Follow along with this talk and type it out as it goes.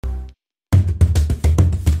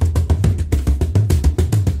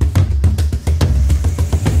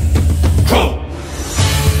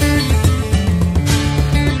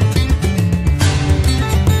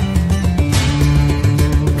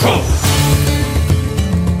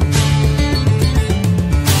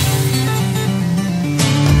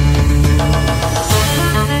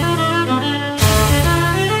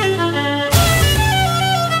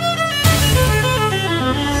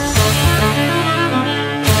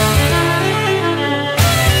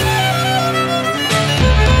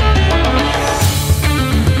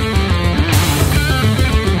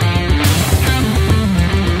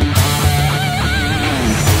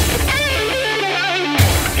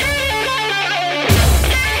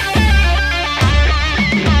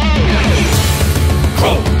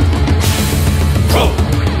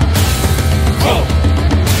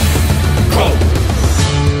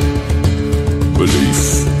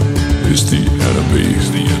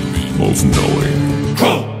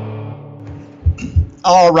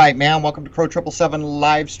All right, man. Welcome to CRROW777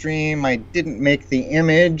 live stream. I didn't make the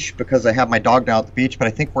image because I have my dog down at the beach, but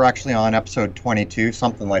I think we're actually on episode 22,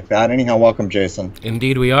 something like that. Anyhow, welcome, Jason.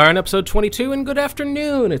 Indeed, we are on episode 22, and good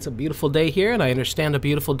afternoon. It's a beautiful day here, and I understand a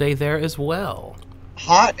beautiful day there as well.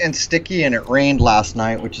 Hot and sticky, and it rained last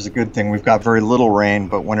night, which is a good thing. We've got very little rain,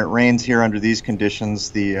 but when it rains here under these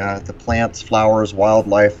conditions, the plants, flowers,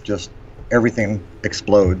 wildlife, just everything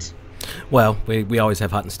explodes. Well, we always have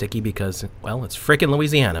hot and sticky because, well, it's frickin'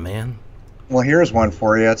 Louisiana, man. Well, here's one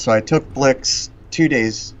for you. So I took Blix 2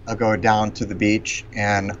 days ago down to the beach,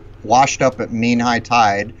 and washed up at mean high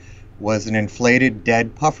tide was an inflated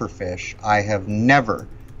dead pufferfish. I have never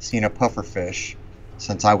seen a pufferfish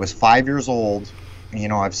since I was 5 years old. You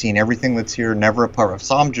know, I've seen everything that's here, never a puffer. I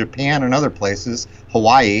saw them in Japan and other places,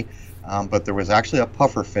 Hawaii, but there was actually a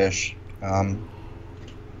pufferfish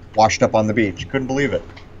washed up on the beach. Couldn't believe it.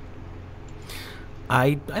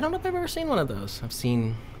 I don't know if I've ever seen one of those. I've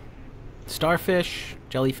seen starfish,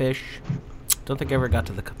 jellyfish. Don't think I ever got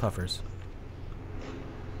to the puffers.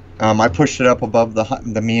 I pushed it up above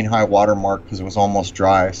the mean high water mark because it was almost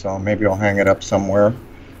dry, so maybe I'll hang it up somewhere.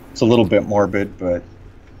 It's a little bit morbid, but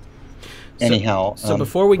anyhow. So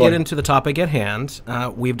before we get into the topic at hand,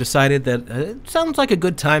 we've decided that it sounds like a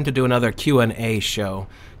good time to do another Q&A show.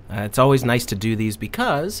 It's always nice to do these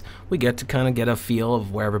because we get to kind of get a feel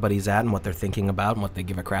of where everybody's at and what they're thinking about and what they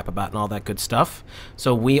give a crap about and all that good stuff.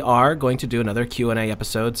 So we are going to do another Q&A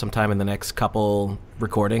episode sometime in the next couple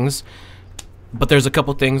recordings. But there's a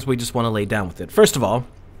couple things we just want to lay down with it. First of all,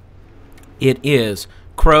 it is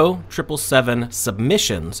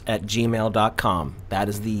CRROW777submissions@gmail.com. That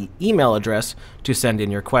is the email address to send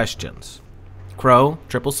in your questions.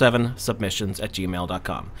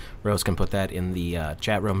 CRROW777submissions@gmail.com. Rose can put that in the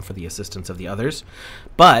chat room for the assistance of the others.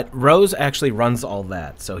 But Rose actually runs all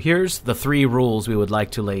that. So here's the 3 rules we would like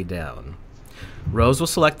to lay down. Rose will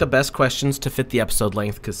select the best questions to fit the episode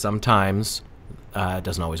length because sometimes it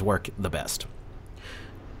doesn't always work the best.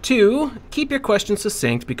 2, keep your questions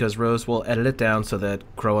succinct because Rose will edit it down so that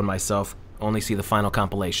Crow and myself only see the final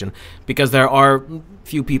compilation. Because there are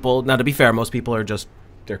few people, now to be fair, most people are just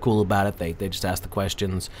they're cool about it. They just ask the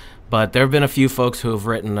questions. But there have been a few folks who have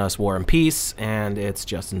written us War and Peace, and it's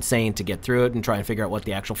just insane to get through it and try and figure out what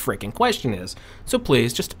the actual freaking question is. So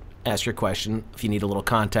please, just ask your question. If you need a little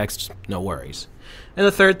context, no worries. And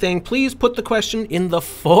the third thing, please put the question in the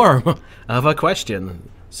form of a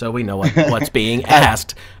question so we know what's being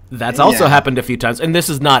asked. That's also happened a few times. And this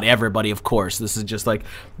is not everybody, of course. This is just like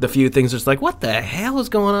the few things that's like, what the hell is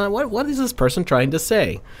going on? What is this person trying to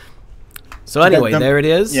say? So anyway, there it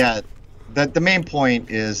is. Yeah, the main point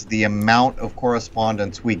is the amount of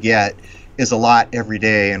correspondence we get is a lot every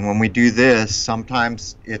day. And when we do this,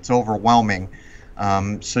 sometimes it's overwhelming.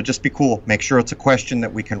 So just be cool. Make sure it's a question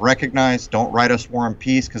that we can recognize. Don't write us War and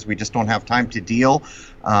Peace because we just don't have time to deal.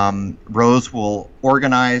 Rose will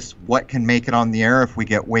organize what can make it on the air if we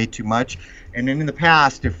get way too much. And then in the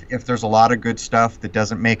past, if there's a lot of good stuff that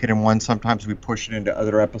doesn't make it in one, sometimes we push it into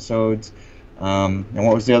other episodes. And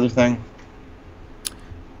what was the other thing?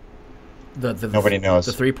 Nobody knows.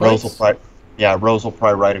 The 3 points? Rose will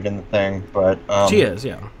probably write it in the thing, but she is,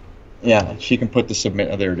 yeah. Yeah, she can put the submit.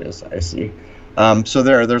 Oh, there it is. I see. So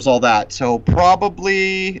there's all that. So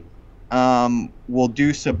probably we'll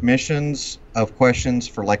do submissions of questions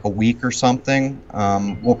for like a week or something.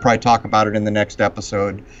 We'll probably talk about it in the next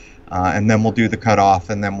episode, and then we'll do the cutoff,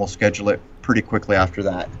 and then we'll schedule it pretty quickly after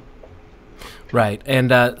that. Right,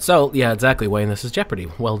 and so, yeah, exactly, Wayne, this is Jeopardy.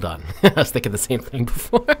 Well done. I was thinking the same thing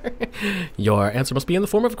before. Your answer must be in the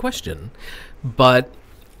form of a question. But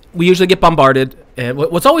we usually get bombarded, and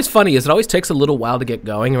what's always funny is it always takes a little while to get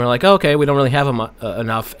going, and we're like, oh, okay, we don't really have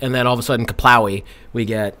enough, and then all of a sudden, kaplowy, we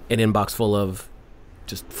get an inbox full of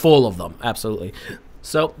them, absolutely.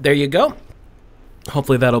 So, there you go.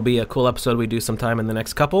 Hopefully that'll be a cool episode we do sometime in the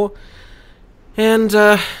next couple. And,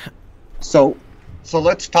 So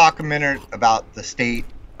let's talk a minute about the state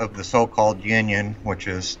of the so-called union, which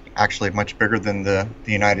is actually much bigger than the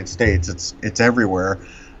United States. It's everywhere.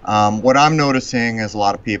 What I'm noticing is a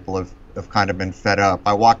lot of people have kind of been fed up.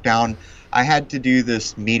 I walked down, I had to do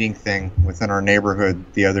this meeting thing within our neighborhood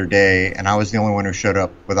the other day, and I was the only one who showed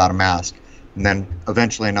up without a mask. And then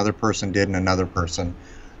eventually another person did, and another person.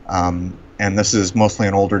 And this is mostly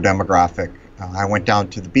an older demographic. I went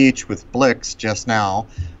down to the beach with Blix just now,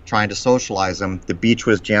 trying to socialize them. The beach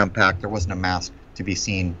was jam-packed. There wasn't a mask to be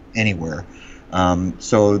seen anywhere.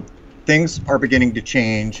 So things are beginning to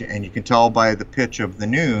change, and you can tell by the pitch of the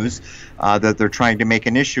news that they're trying to make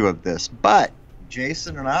an issue of this. But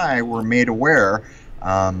Jason and I were made aware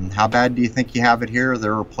How bad do you think you have it here?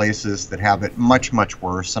 There are places that have it much, much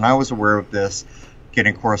worse. And I was aware of this,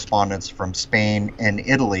 getting correspondence from Spain and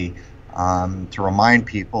Italy, to remind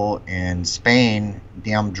people in Spain,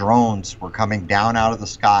 damn drones were coming down out of the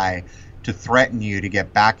sky to threaten you to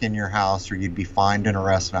get back in your house or you'd be fined and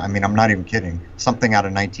arrested. I mean, I'm not even kidding. Something out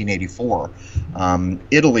of 1984.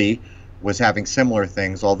 Italy was having similar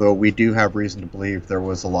things, although we do have reason to believe there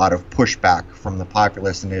was a lot of pushback from the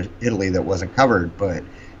populace in Italy that wasn't covered. But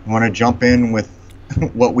you want to jump in with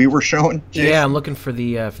what we were shown, Jason? Yeah, I'm looking for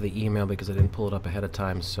the email because I didn't pull it up ahead of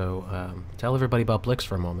time. So tell everybody about Blix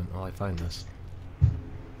for a moment while I find this.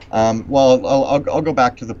 Well, I'll go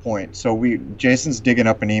back to the point. So Jason's digging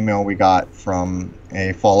up an email we got from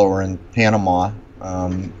a follower in Panama,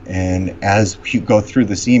 and as you go through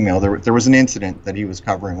this email, there was an incident that he was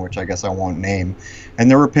covering, which I guess I won't name, and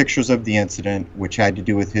there were pictures of the incident which had to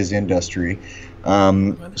do with his industry.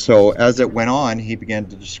 So as it went on, he began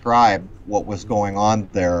to describe what was going on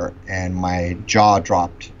there, and my jaw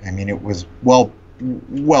dropped. I mean, it was well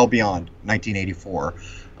beyond 1984.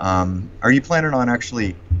 Are you planning on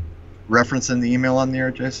actually referencing the email on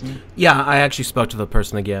there, Jason? Yeah, I actually spoke to the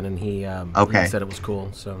person again, and he said it was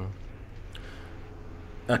cool. So,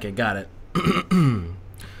 okay, got it.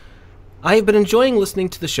 I have been enjoying listening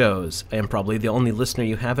to the shows. I am probably the only listener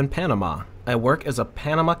you have in Panama. I work as a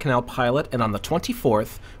Panama Canal pilot, and on the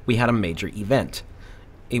 24th, we had a major event.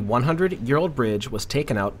 A 100-year-old bridge was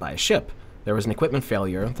taken out by a ship. There was an equipment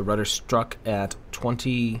failure. The rudder struck at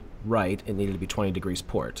 20 right. It needed to be 20 degrees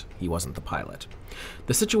port. He wasn't the pilot.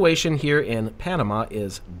 The situation here in Panama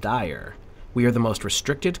is dire. We are the most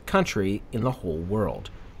restricted country in the whole world.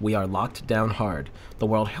 We are locked down hard. The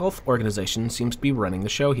World Health Organization seems to be running the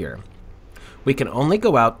show here. We can only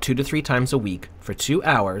go out 2 to 3 times a week for 2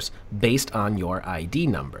 hours based on your ID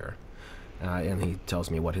number. And he tells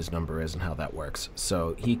me what his number is and how that works.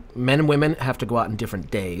 So men and women have to go out on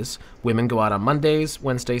different days. Women go out on Mondays,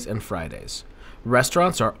 Wednesdays, and Fridays.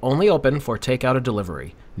 Restaurants are only open for takeout or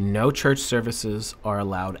delivery. No church services are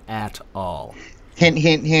allowed at all. Hint,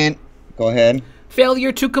 hint, hint. Go ahead.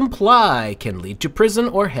 Failure to comply can lead to prison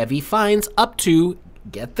or heavy fines up to,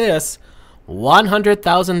 get this,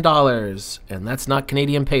 $100,000. And that's not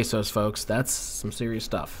Canadian pesos, folks. That's some serious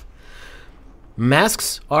stuff.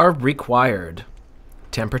 Masks are required.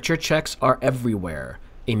 Temperature checks are everywhere.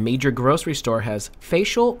 A major grocery store has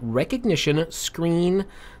facial recognition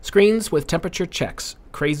screens with temperature checks.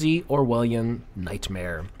 Crazy Orwellian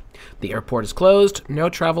nightmare. The airport is closed. No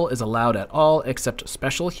travel is allowed at all except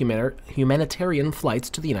special humanitarian flights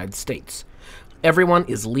to the United States. Everyone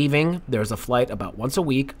is leaving. There's a flight about once a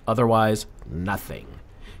week. Otherwise, nothing.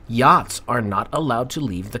 Yachts are not allowed to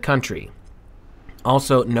leave the country.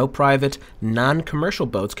 Also, no private, non-commercial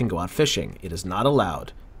boats can go out fishing. It is not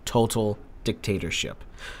allowed. Total dictatorship.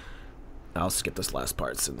 I'll skip this last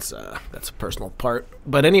part since that's a personal part.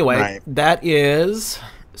 But anyway, right. That is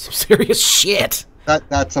some serious shit.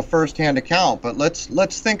 That's a first-hand account, but let's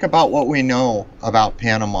think about what we know about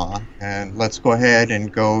Panama, and let's go ahead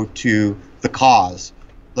and go to the cause.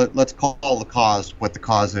 Let's call the cause what the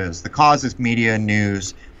cause is. The cause is media,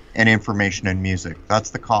 news, and information and music.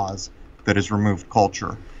 That's the cause that has removed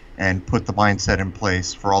culture and put the mindset in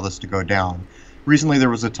place for all this to go down. Recently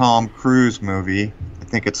there was a Tom Cruise movie, I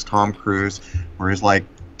think it's Tom Cruise, where he's like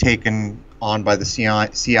taken on by the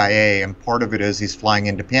CIA, and part of it is he's flying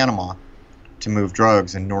into Panama to move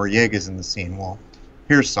drugs, and Noriega's in the scene. Well,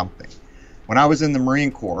 here's something. When I was in the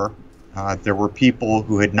Marine Corps, there were people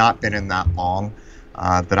who had not been in that long,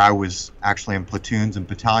 that I was actually in platoons and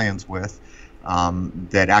battalions with,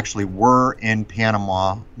 that actually were in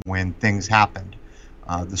Panama when things happened.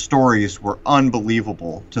 The stories were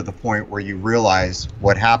unbelievable to the point where you realize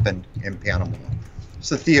what happened in Panama.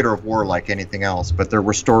 It's a theater of war like anything else, but there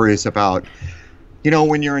were stories about,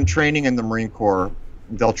 when you're in training in the Marine Corps,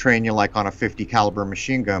 they'll train you like on a 50 caliber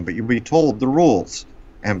machine gun, but you'll be told the rules.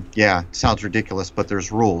 And yeah, it sounds ridiculous, but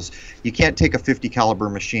there's rules. You can't take a 50 caliber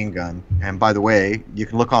machine gun. And by the way, you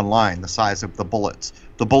can look online, the size of the bullets.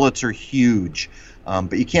 The bullets are huge,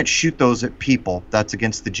 but you can't shoot those at people. That's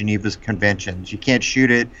against the Geneva Conventions. You can't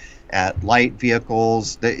shoot it at light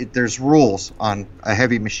vehicles. There's rules on a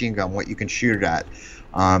heavy machine gun, what you can shoot it at.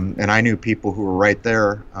 And I knew people who were right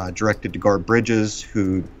there, directed to guard bridges,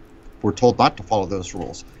 who were told not to follow those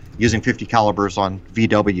rules, using 50 calibers on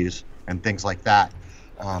VWs and things like that.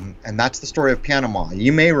 And that's the story of Panama.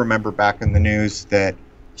 You may remember back in the news that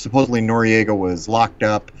supposedly Noriega was locked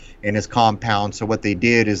up in his compound. So what they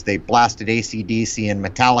did is they blasted AC/DC and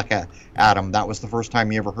Metallica at him. That was the first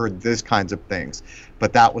time you ever heard these kinds of things.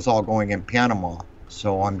 But that was all going in Panama.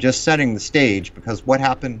 So I'm just setting the stage, because what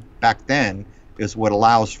happened back then is what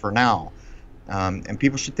allows for now. And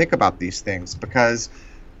people should think about these things, because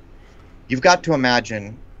you've got to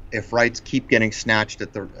imagine, if rights keep getting snatched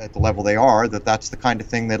at the level they are, that's the kind of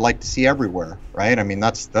thing they'd like to see everywhere, right? I mean,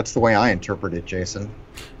 that's the way I interpret it, Jason.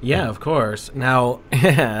 Yeah, of course. Now,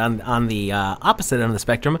 on the opposite end of the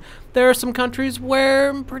spectrum, there are some countries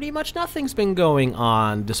where pretty much nothing's been going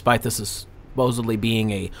on, despite this supposedly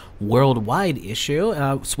being a worldwide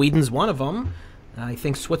issue. Sweden's one of them. I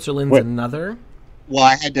think Switzerland's another.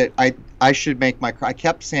 Well, I should make I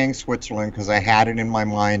kept saying Switzerland because I had it in my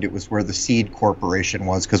mind. It was where the Seed Corporation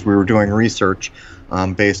was, because we were doing research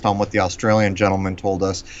based on what the Australian gentleman told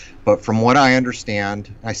us. But from what I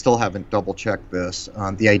understand, I still haven't double-checked this,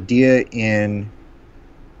 the idea in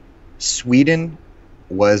Sweden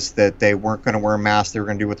was that they weren't going to wear a mask. They were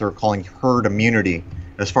going to do what they were calling herd immunity.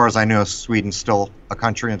 As far as I know, Sweden's still a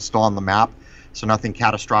country and still on the map, so nothing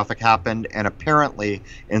catastrophic happened. And apparently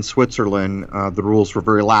in Switzerland, the rules were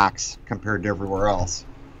very lax compared to everywhere else.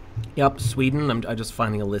 Yep, Sweden. I'm just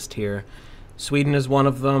finding a list here. Sweden is one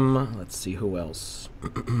of them. Let's see who else.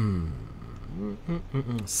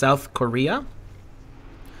 South Korea,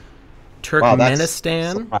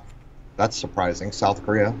 Turkmenistan. Wow, that's surprising. South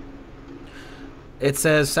Korea. It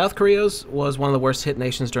says South Korea was one of the worst hit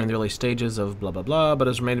nations during the early stages of blah, blah, blah, but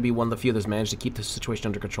has remained to be one of the few that has managed to keep the situation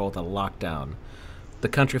under control without a lockdown. The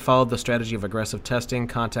country followed the strategy of aggressive testing,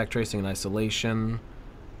 contact tracing, and isolation.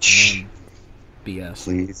 BS.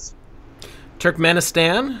 Please.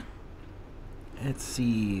 Turkmenistan. Let's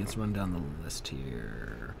see. Let's run down the list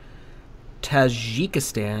here.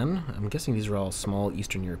 Tajikistan. I'm guessing these are all small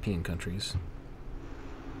Eastern European countries.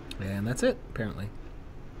 And that's it, apparently.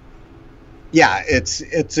 Yeah, it's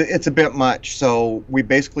a bit much. So we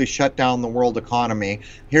basically shut down the world economy.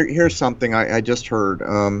 Here's something I just heard.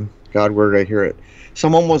 God, where did I hear it?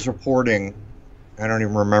 Someone was reporting, I don't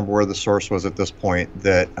even remember where the source was at this point,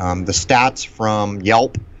 that the stats from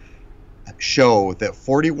Yelp show that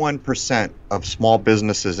 41% of small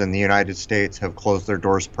businesses in the United States have closed their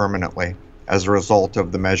doors permanently as a result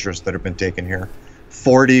of the measures that have been taken here.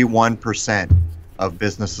 41% of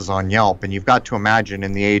businesses on Yelp. And you've got to imagine,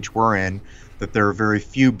 in the age we're in, that there are very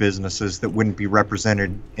few businesses that wouldn't be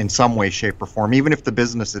represented in some way, shape, or form. Even if the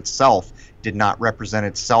business itself did not represent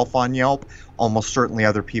itself on Yelp, almost certainly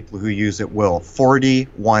other people who use it will.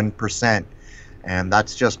 41%. And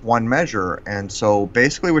that's just one measure. And so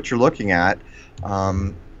basically what you're looking at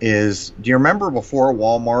is, do you remember before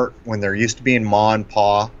Walmart, when there used to be in ma and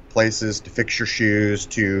pa places to fix your shoes,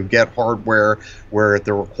 to get hardware where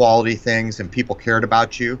there were quality things and people cared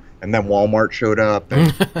about you, and then Walmart showed up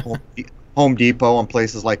and Home Depot and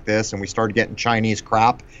places like this, and we started getting Chinese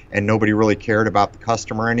crap and nobody really cared about the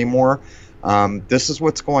customer anymore? This is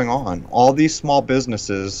what's going on. All these small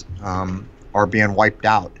businesses are being wiped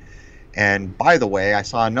out. And by the way, I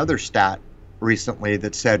saw another stat recently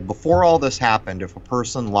that said before all this happened, if a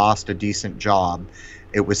person lost a decent job,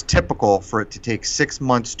 it was typical for it to take 6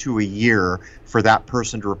 months to a year for that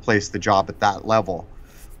person to replace the job at that level.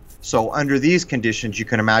 So under these conditions, you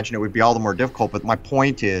can imagine it would be all the more difficult. But my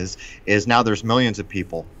point is now there's millions of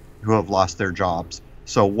people who have lost their jobs.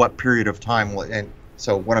 So what period of time and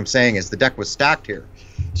so what I'm saying is the deck was stacked here.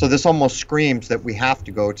 So this almost screams that we have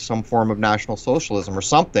to go to some form of national socialism or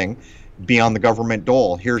something beyond the government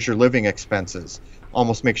dole. Here's your living expenses.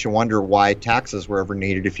 Almost makes you wonder why taxes were ever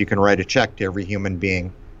needed if you can write a check to every human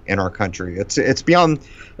being in our country. It's beyond,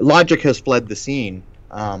 logic has fled the scene,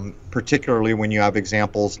 particularly when you have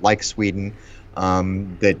examples like Sweden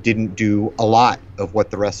that didn't do a lot of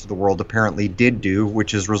what the rest of the world apparently did do,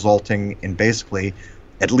 which is resulting in basically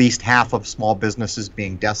at least half of small businesses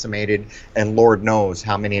being decimated, and Lord knows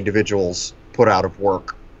how many individuals put out of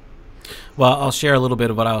work. Well, I'll share a little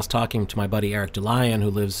bit of what I was talking to my buddy Eric DeLion,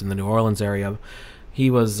 who lives in the New Orleans area.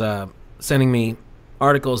 He was sending me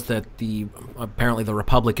articles that apparently the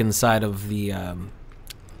Republican side of the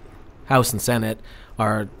House and Senate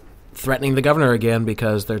are threatening the governor again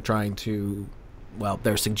because they're trying to,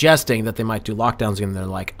 they're suggesting that they might do lockdowns again. They're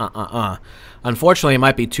like, Unfortunately, it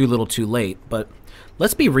might be too little too late, but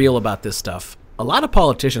let's be real about this stuff. A lot of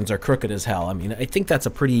politicians are crooked as hell. I mean, I think that's a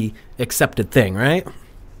pretty accepted thing, right?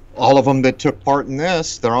 All of them that took part in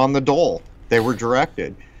this, they're on the dole. They were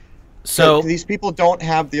directed. So these people don't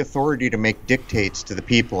have the authority to make dictates to the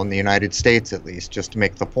people in the United States, at least, just to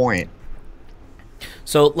make the point.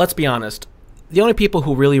 So let's be honest. The only people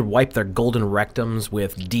who really wipe their golden rectums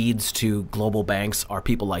with deeds to global banks are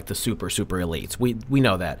people like the super elites. We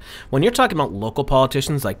know that. When you're talking about local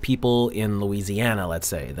politicians, like people in Louisiana, let's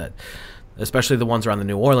say, that, especially the ones around the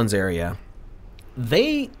New Orleans area,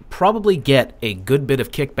 they probably get a good bit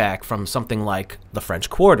of kickback from something like the French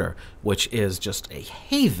Quarter, which is just a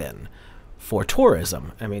haven for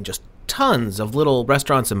tourism. I mean, just tons of little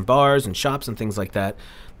restaurants and bars and shops and things like that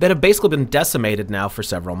that have basically been decimated now for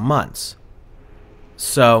several months.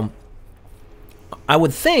 So I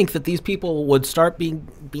would think that these people would start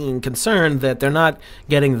being concerned that they're not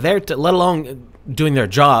getting let alone doing their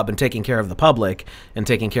job and taking care of the public and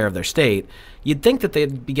taking care of their state. You'd think that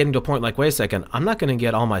they'd be getting to a point like, wait a second, I'm not going to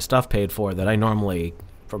get all my stuff paid for that I normally,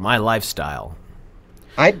 for my lifestyle.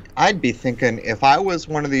 I'd be thinking, if I was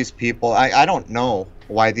one of these people, I don't know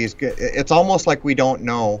why it's almost like we don't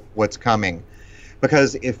know what's coming.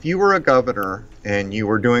 Because if you were a governor and you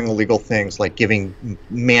were doing illegal things like giving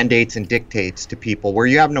mandates and dictates to people where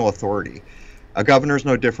you have no authority, a governor's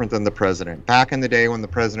no different than the president. Back in the day when the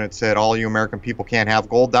president said all you American people can't have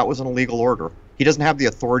gold, that was an illegal order. He doesn't have the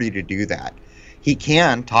authority to do that. He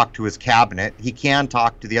can talk to his cabinet. He can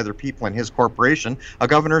talk to the other people in his corporation. A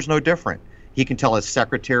governor's no different. He can tell his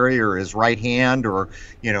secretary or his right hand or,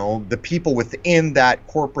 the people within that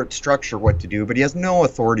corporate structure what to do, but he has no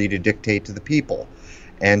authority to dictate to the people.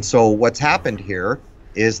 And so what's happened here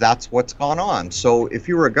is that's what's gone on. So if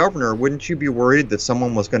you were a governor, wouldn't you be worried that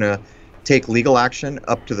someone was going to take legal action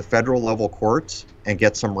up to the federal level courts and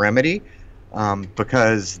get some remedy?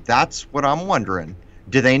 Because that's what I'm wondering.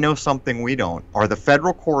 Do they know something we don't? Are the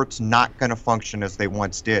federal courts not going to function as they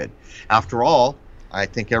once did? After all, I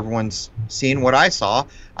think everyone's seen what I saw.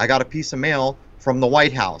 I got a piece of mail from the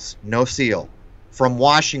White House, no seal. From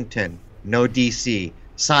Washington, no DC,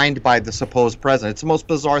 signed by the supposed president. It's the most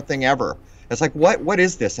bizarre thing ever. It's like, what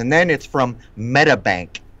is this? And then it's from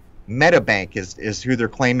MetaBank. MetaBank is who they're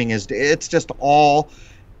claiming it's just all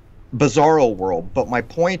bizarro world. But my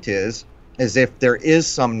point is if there is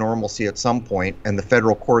some normalcy at some point and the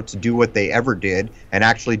federal courts do what they ever did and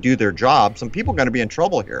actually do their job, some people are going to be in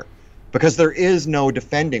trouble here. Because there is no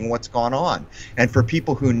defending what's gone on. And for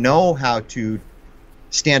people who know how to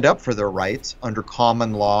stand up for their rights under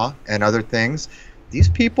common law and other things, these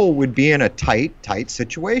people would be in a tight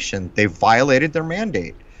situation. They violated their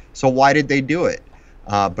mandate. So why did they do it?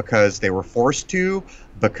 Because they were forced to?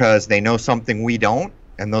 Because they know something we don't?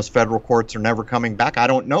 And those federal courts are never coming back? I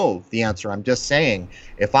don't know the answer. I'm just saying,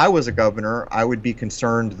 if I was a governor, I would be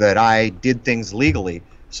concerned that I did things legally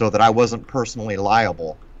so that I wasn't personally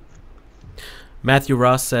liable. Matthew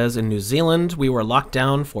Ross says, in New Zealand, we were locked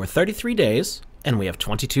down for 33 days, and we have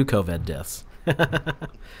 22 COVID deaths.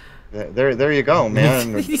 There you go,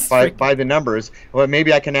 man. by the numbers. Well,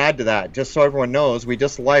 maybe I can add to that, just so everyone knows. We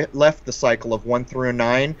just left the cycle of 1 through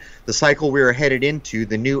 9, the cycle we are headed into,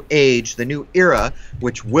 the new age, the new era,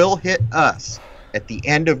 which will hit us at the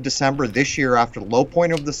end of December this year. After the low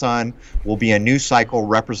point of the sun will be a new cycle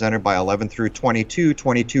represented by 11 through 22,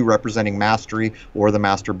 22 representing mastery or the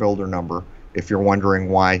master builder number, if you're wondering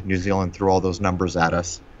why New Zealand threw all those numbers at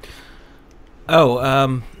us.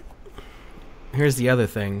 Here's the other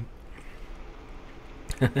thing.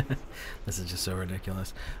 This is just so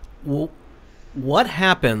ridiculous. Well, what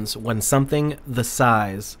happens when something the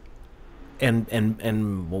size and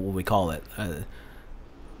what will we call it?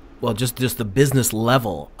 Just the business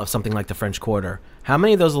level of something like the French Quarter. How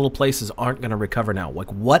many of those little places aren't going to recover now?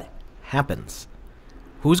 Like, what happens?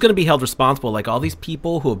 Who's going to be held responsible? Like all these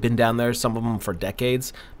people who have been down there, some of them for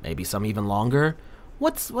decades, maybe some even longer.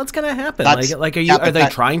 What's going to happen? Are they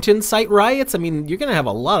trying to incite riots? I mean, you're going to have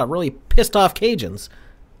a lot of really pissed off Cajuns.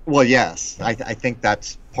 Well, yes, I think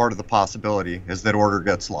that's part of the possibility, is that order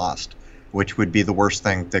gets lost, which would be the worst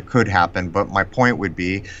thing that could happen. But my point would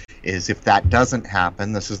be, is if that doesn't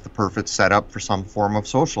happen, this is the perfect setup for some form of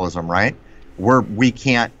socialism, right? We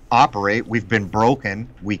can't operate. We've been broken.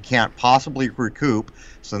 We can't possibly recoup.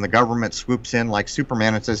 So then the government swoops in like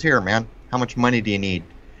Superman and says, here, man, how much money do you need?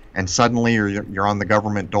 And suddenly you're on the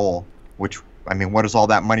government dole, which, I mean, what does all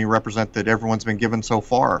that money represent that everyone's been given so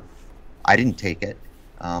far? I didn't take it,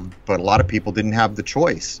 but a lot of people didn't have the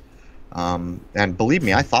choice. And believe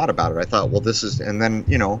me, I thought about it. I thought, well, this is, and then,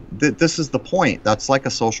 this is the point. That's like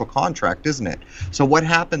a social contract, isn't it? So what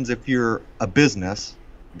happens if you're a business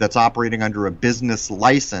that's operating under a business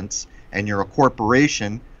license and you're a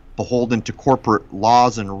corporation beholden to corporate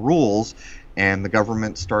laws and rules, and the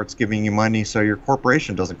government starts giving you money so your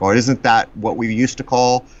corporation doesn't go? Isn't that what we used to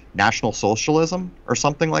call National Socialism or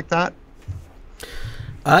something like that?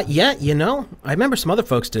 Yeah, I remember some other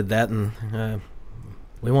folks did that, and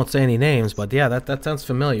we won't say any names, but yeah, that sounds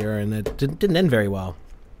familiar, and it didn't end very well.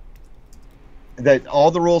 That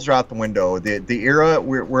all the rules are out the window. The era,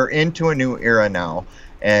 we're into a new era now,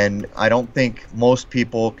 and I don't think most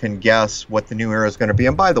people can guess what the new era is going to be.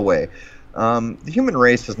 And by the way, the human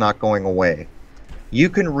race is not going away. You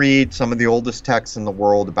can read some of the oldest texts in the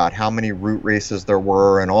world about how many root races there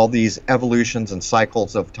were and all these evolutions and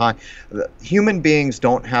cycles of time. Human beings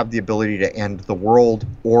don't have the ability to end the world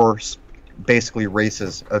or basically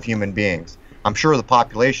races of human beings. I'm sure the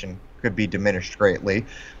population could be diminished greatly,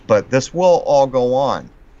 but this will all go on.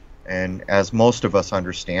 And as most of us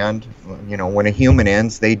understand, when a human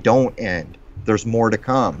ends, they don't end. There's more to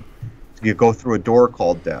come. You go through a door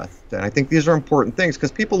called death. And I think these are important things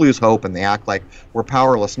because people lose hope and they act like we're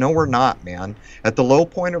powerless. No, we're not, man. At the low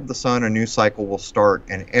point of the sun, a new cycle will start,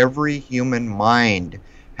 and every human mind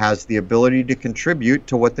has the ability to contribute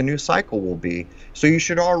to what the new cycle will be. So you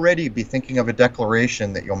should already be thinking of a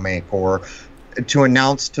declaration that you'll make or to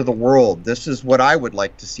announce to the world, this is what I would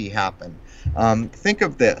like to see happen. Think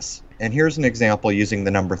of this, and here's an example using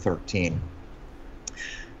the number 13.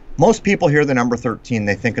 Most people hear the number 13,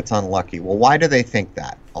 they think it's unlucky. Well, why do they think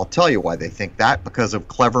that? I'll tell you why they think that, because of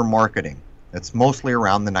clever marketing. It's mostly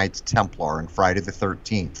around the Knights Templar and Friday the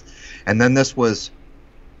 13th. And then this was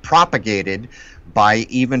propagated by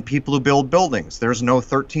even people who build buildings. There's no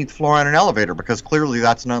 13th floor on an elevator because clearly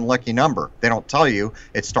that's an unlucky number. They don't tell you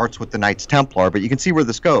it starts with the Knights Templar, but you can see where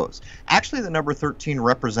this goes. Actually, the number 13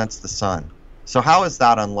 represents the sun. So how is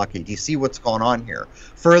that unlucky? Do you see what's going on here?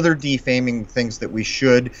 Further defaming things that we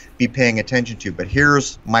should be paying attention to. But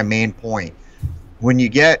here's my main point. When you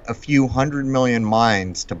get a few 100 million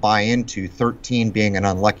minds to buy into 13 being an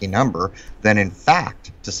unlucky number, then in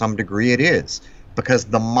fact, to some degree it is. Because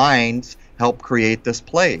the minds help create this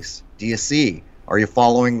place. Do you see? Are you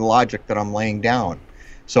following the logic that I'm laying down?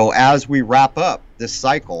 So as we wrap up this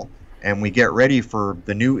cycle and we get ready for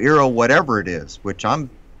the new era, whatever it is, which I'm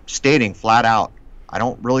stating flat out, I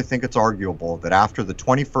don't really think it's arguable that after the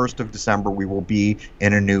 21st of December we will be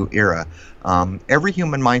in a new era. Every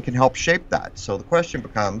human mind can help shape that. So the question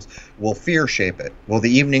becomes, will fear shape it? Will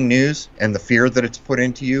the evening news and the fear that it's put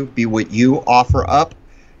into you be what you offer up?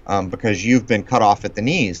 Because you've been cut off at the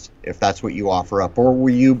knees, if that's what you offer up? Or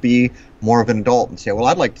will you be more of an adult and say, well,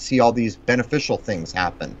 I'd like to see all these beneficial things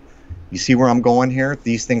happen? You see where I'm going here?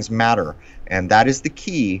 These things matter. And that is the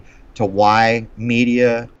key to why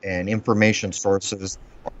media and information sources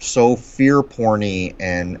are so fear-porny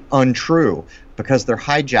and untrue, because they're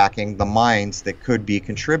hijacking the minds that could be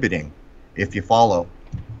contributing, if you follow.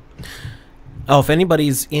 Oh, if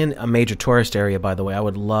anybody's in a major tourist area, by the way, I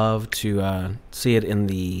would love to see it in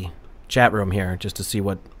the chat room here, just to see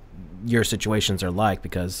what your situations are like,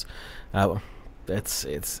 because it's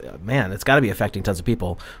got to be affecting tons of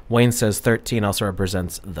people. Wayne says 13 also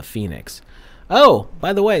represents the Phoenix. Oh,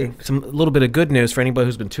 by the way, a little bit of good news for anybody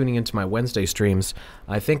who's been tuning into my Wednesday streams.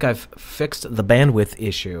 I think I've fixed the bandwidth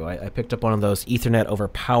issue. I picked up one of those Ethernet over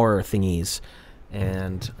power thingies,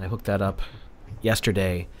 and I hooked that up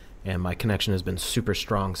yesterday, and my connection has been super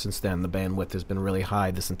strong since then. The bandwidth has been really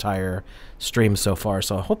high this entire stream so far,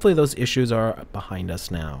 so hopefully those issues are behind us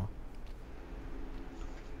now.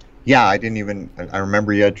 Yeah, I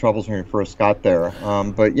remember you had troubles when you first got there.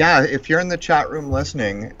 But yeah, if you're in the chat room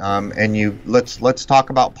listening, and let's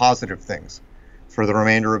talk about positive things for the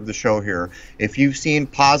remainder of the show here. If you've seen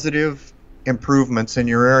positive improvements in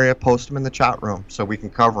your area, post them in the chat room so we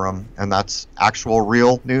can cover them. And that's actual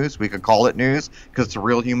real news. We could call it news because it's a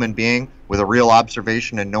real human being with a real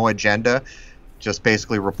observation and no agenda, just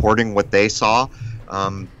basically reporting what they saw.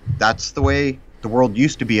 That's the way the world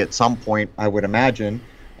used to be at some point, I would imagine.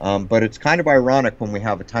 But it's kind of ironic when we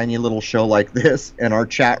have a tiny little show like this and our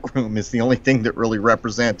chat room is the only thing that really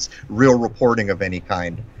represents real reporting of any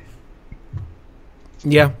kind.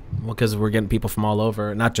 Yeah, well, because we're getting people from all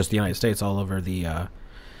over, not just the United States, all over the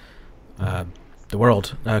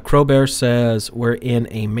world. Crowbear says, we're in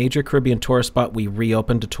a major Caribbean tourist spot. We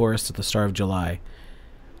reopened to tourists at the start of July.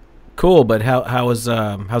 Cool, but how's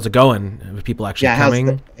it going? Are people actually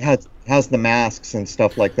coming? How's the masks and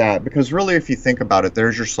stuff like that? Because really, if you think about it,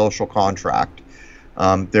 there's your social contract.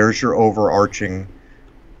 There's your overarching,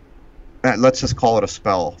 let's just call it a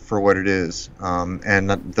spell for what it is. And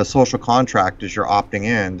the social contract is you're opting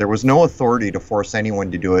in. There was no authority to force anyone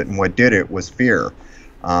to do it, and what did it was fear,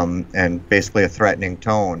 and basically a threatening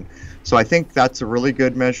tone. So I think that's a really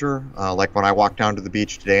good measure. Like when I walked down to the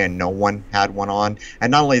beach today and no one had one on. And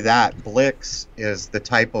not only that, Blix is the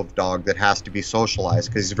type of dog that has to be socialized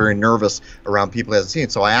because he's very nervous around people he hasn't seen.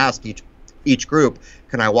 So I asked each group,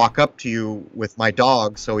 can I walk up to you with my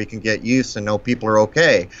dog so he can get used and know people are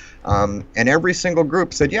okay? And every single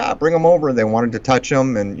group said, yeah, bring him over. They wanted to touch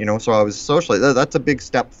him. And, so I was socially, that's a big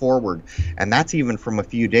step forward. And that's even from a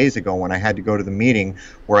few days ago when I had to go to the meeting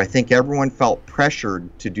where I think everyone felt pressured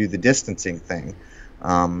to do the distancing thing.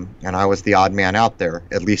 And I was the odd man out there,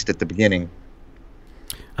 at least at the beginning.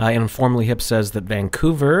 Informally Hip says that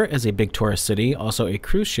Vancouver is a big tourist city, also a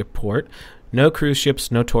cruise ship port. No cruise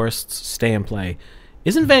ships, no tourists, stay and play.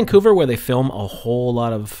 Isn't Vancouver where they film a whole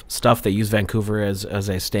lot of stuff? They use Vancouver as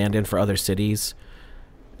a stand-in for other cities.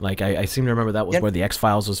 Like, I seem to remember that was where the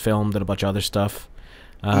X-Files was filmed and a bunch of other stuff.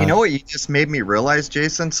 You know what you just made me realize,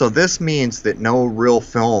 Jason? So this means that no real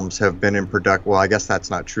films have been in production. Well, I guess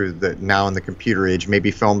that's not true. That now in the computer age,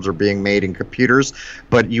 maybe films are being made in computers.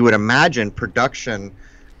 But you would imagine production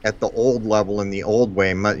at the old level in the old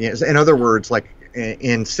way. In other words, like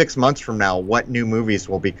in 6 months from now, what new movies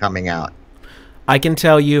will be coming out? I can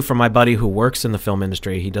tell you from my buddy who works in the film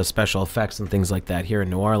industry, he does special effects and things like that here in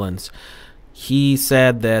New Orleans. He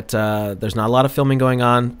said that there's not a lot of filming going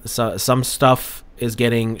on. So, some stuff is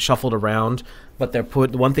getting shuffled around, but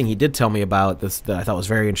one thing he did tell me about this that I thought was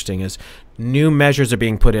very interesting is new measures are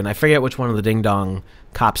being put in. I forget which one of the Ding Dong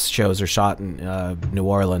Cops shows are shot in New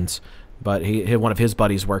Orleans, but one of his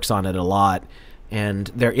buddies works on it a lot, and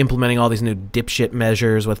they're implementing all these new dipshit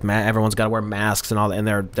measures with everyone's got to wear masks and all that, and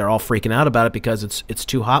they're all freaking out about it because it's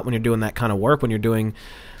too hot when you're doing that kind of work, when you're doing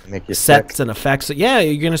sets and effects. So, yeah,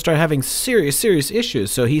 you're going to start having serious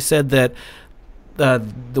issues. So he said that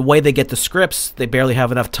the way they get the scripts, they barely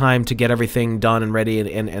have enough time to get everything done and ready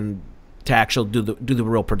and to actually do the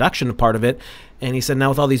real production part of it. And he said now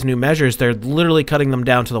with all these new measures, they're literally cutting them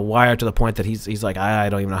down to the wire, to the point that he's like, I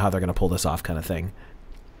don't even know how they're going to pull this off, kind of thing.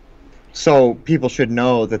 So people should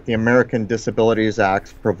know that the American Disabilities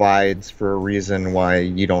Act provides for a reason why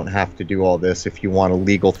you don't have to do all this if you want a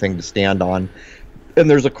legal thing to stand on. And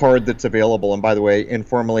there's a card that's available. And by the way,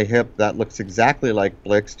 Informally Hip, that looks exactly like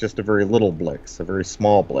Blix, just a very little Blix, a very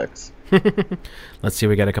small Blix. Let's see,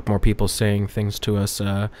 we got a couple more people saying things to us.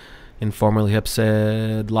 Informally Hip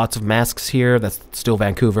said, lots of masks here. That's still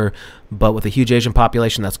Vancouver. But with a huge Asian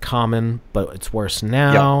population, that's common, but it's worse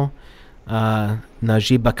now. Yep.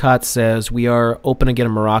 Najib Bakat says, we are open again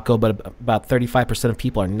in Morocco, but about 35% of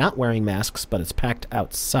people are not wearing masks, but it's packed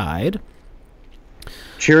outside.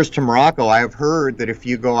 Cheers to Morocco. I have heard that if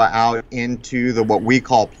you go out into what we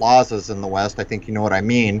call plazas in the West, I think you know what I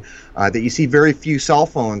mean, that you see very few cell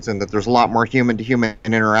phones and that there's a lot more human-to-human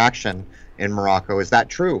interaction in Morocco. Is that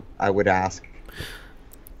true, I would ask?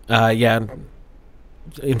 Yeah.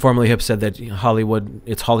 Informally Hip said that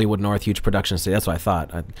it's Hollywood North, huge production city. That's what I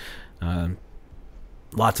thought.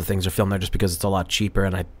 Lots of things are filmed there just because it's a lot cheaper,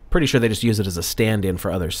 and I'm pretty sure they just use it as a stand-in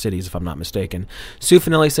for other cities, if I'm not mistaken. Sue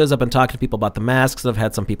Finelli says, I've been talking to people about the masks. I've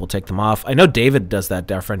had some people take them off. I know David does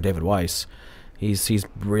that, our friend David Weiss. He's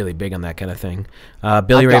really big on that kind of thing.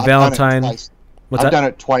 Billy Ray Valentine. I've done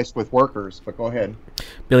it twice with workers, but go ahead.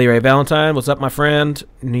 Billy Ray Valentine, what's up, my friend?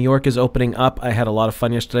 New York is opening up. I had a lot of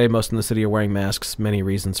fun yesterday. Most in the city are wearing masks. Many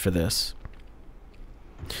reasons for this.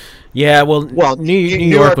 Yeah, well New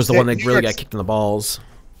York was the one that really got kicked in the balls.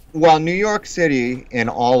 Well, New York City in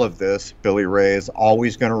all of this, Billy Ray, is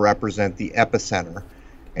always going to represent the epicenter.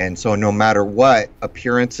 And so no matter what,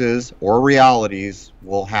 appearances or realities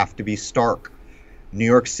will have to be stark. New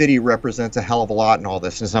York City represents a hell of a lot in all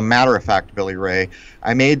this. As a matter of fact, Billy Ray,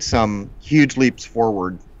 I made some huge leaps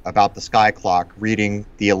forward about the sky clock, reading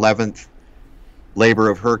the 11th labor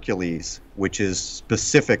of Hercules, which is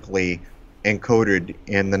specifically encoded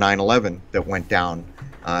in the 9/11 that went down.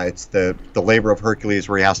 It's the labor of Hercules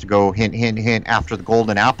where he has to go hint after the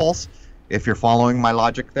golden apples, if you're following my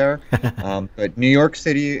logic there. But New York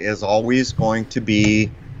City is always going to be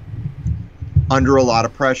under a lot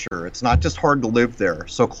of pressure. It's not just hard to live there,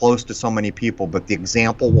 so close to so many people, but the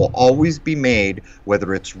example will always be made,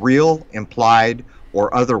 whether it's real, implied,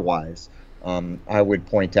 or otherwise, I would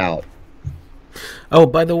point out. Oh,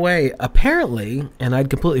 by the way, apparently, and I'd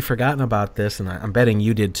completely forgotten about this, and I'm betting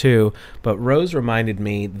you did too, but Rose reminded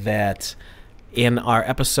me that in our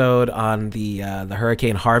episode on the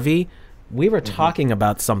Hurricane Harvey, we were talking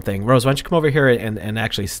about something. Rose, why don't you come over here and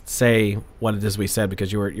actually say what it is we said,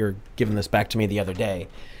 because you're giving this back to me the other day.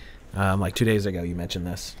 Like 2 days ago, you mentioned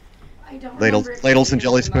this. I don't Ladles and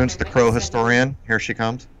jelly spoons, the CRROW historian. Here she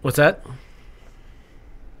comes. What's that?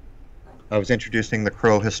 I was introducing the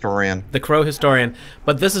CRROW historian. The CRROW historian.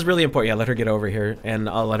 But this is really important. Yeah, let her get over here, and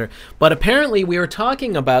I'll let her. But apparently we were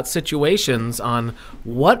talking about situations on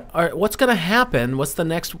what's going to happen, what's the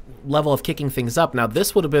next level of kicking things up. Now,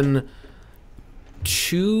 this would have been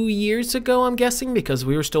 2 years ago, I'm guessing, because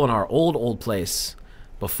we were still in our old place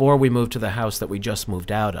before we moved to the house that we just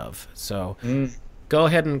moved out of. So go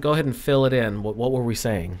ahead and fill it in. What were we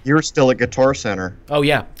saying? You were still at Guitar Center. Oh,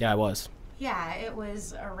 yeah, I was. Yeah, it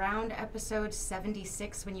was around episode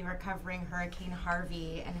 76 when you were covering Hurricane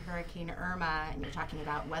Harvey and Hurricane Irma, and you're talking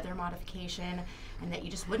about weather modification, and that you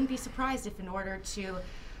just wouldn't be surprised if in order to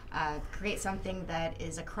create something that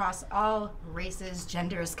is across all races,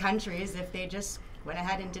 genders, countries if they just went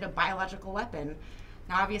ahead and did a biological weapon.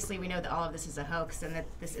 Now, obviously, we know that all of this is a hoax and that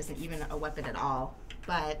this isn't even a weapon at all,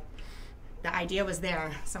 but the idea was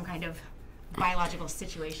there, some kind of biological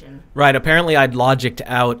situation. Right. Apparently, I'd logicked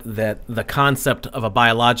out that the concept of a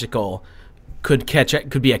biological could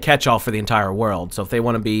be a catch-all for the entire world. So if they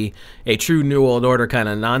want to be a true New World Order kind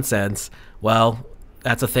of nonsense, well,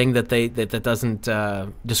 that's a thing that that doesn't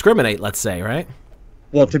discriminate, let's say, right?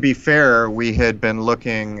 Well, to be fair, we had been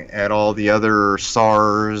looking at all the other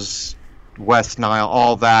SARS, West Nile,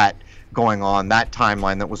 all that going on, that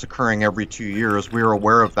timeline that was occurring every 2 years. We were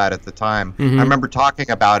aware of that at the time. Mm-hmm. I remember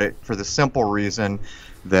talking about it for the simple reason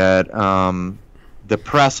that the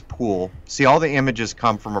press pool, see, all the images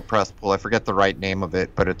come from a press pool. I forget the right name of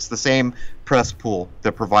it, but it's the same press pool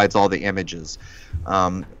that provides all the images.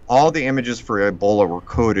 All the images for Ebola were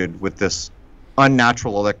coded with this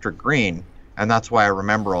unnatural electric green, and that's why I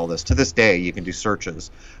remember all this. To this day, you can do searches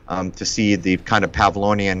to see the kind of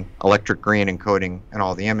Pavlovian electric green encoding in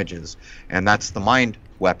all the images, and that's the mind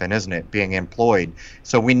weapon, isn't it, being employed?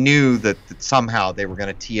 So we knew that somehow they were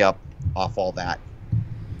going to tee up off all that.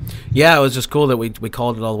 Yeah, it was just cool that we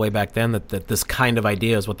called it all the way back then that this kind of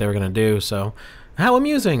idea is what they were going to do. So how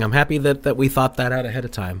amusing. I'm happy that we thought that out ahead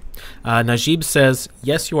of time. Najib says,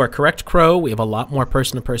 yes, you are correct, Crow. We have a lot more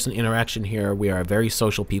person-to-person interaction here. We are a very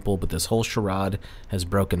social people, but this whole charade has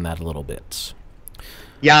broken that a little bit.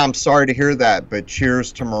 Yeah, I'm sorry to hear that, but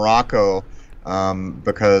cheers to Morocco,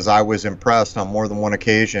 because I was impressed on more than one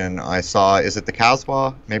occasion. I saw, is it the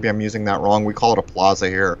Kasbah? Maybe I'm using that wrong. We call it a plaza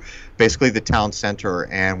here. Basically the town center,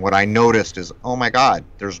 and what I noticed is, oh my God,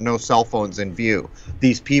 there's no cell phones in view.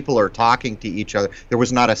 These people are talking to each other. There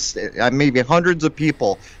was not maybe hundreds of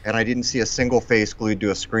people, and I didn't see a single face glued to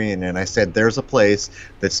a screen, and I said, there's a place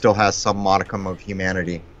that still has some modicum of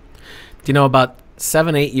humanity. Do you know, about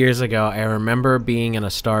 7-8 years ago, I remember being in a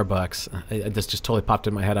Starbucks. This just totally popped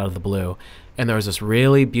in my head out of the blue. And there was this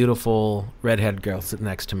really beautiful redhead girl sitting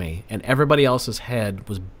next to me, and everybody else's head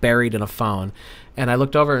was buried in a phone. And I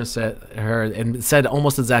looked over and said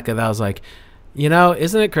almost exactly that. I was like, you know,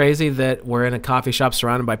 isn't it crazy that we're in a coffee shop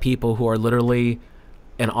surrounded by people who are literally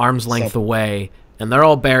an arm's length away, and they're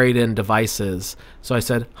all buried in devices? So I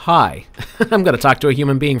said, hi, I'm going to talk to a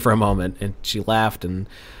human being for a moment. And she laughed and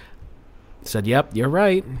said, yep, you're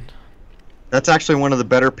right. That's actually one of the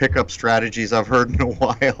better pickup strategies I've heard in a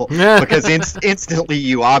while, because instantly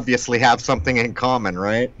you obviously have something in common,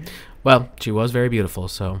 right? Well, she was very beautiful,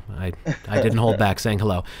 so I didn't hold back saying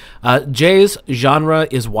hello. Jay's genre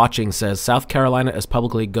is watching says, South Carolina is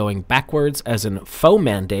publicly going backwards, as in faux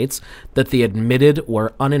mandates that they admitted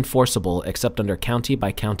were unenforceable except under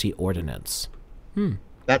county-by-county ordinance.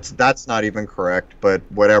 That's not even correct, but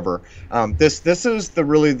whatever. This is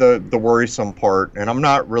really the worrisome part, and I'm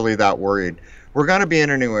not really that worried. We're going to be in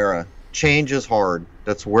a new era. Change is hard.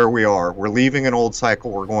 That's where we are. We're leaving an old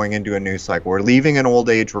cycle. We're going into a new cycle. We're leaving an old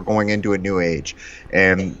age. We're going into a new age.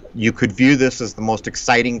 And you could view this as the most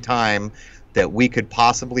exciting time that we could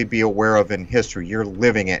possibly be aware of in history. You're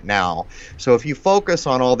living it now. So if you focus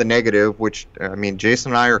on all the negative, which, I mean,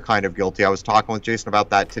 Jason and I are kind of guilty. I was talking with Jason about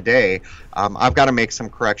that today. I've got to make some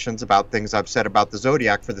corrections about things I've said about the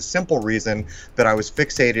Zodiac for the simple reason that I was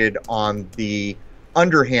fixated on the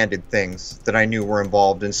underhanded things that I knew were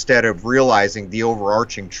involved instead of realizing the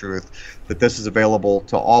overarching truth that this is available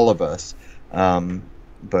to all of us.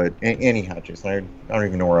 But anyhow, Jason, I don't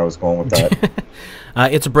even know where I was going with that.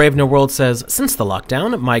 It's a Brave New World says, since the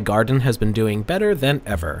lockdown, my garden has been doing better than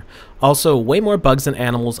ever. Also, way more bugs and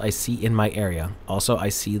animals I see in my area. Also, I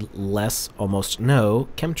see less, almost no,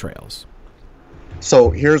 chemtrails.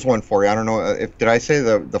 So here's one for you. I don't know, did I say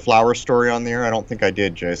the flower story on the air? I don't think I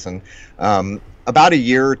did, Jason. About a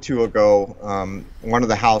year or two ago, one of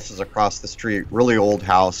the houses across the street, really old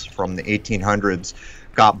house from the 1800s,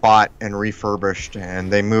 got bought and refurbished,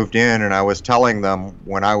 and they moved in, and I was telling them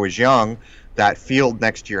when I was young, that field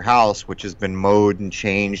next to your house, which has been mowed and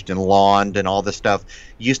changed and lawned and all this stuff,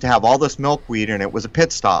 used to have all this milkweed, and it was a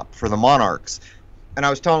pit stop for the monarchs. And I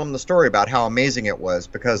was telling them the story about how amazing it was,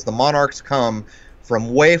 because the monarchs come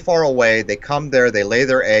from way far away, they come there, they lay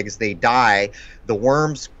their eggs, they die, the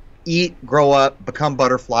worms eat, grow up, become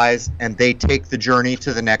butterflies, and they take the journey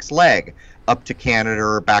to the next leg, up to Canada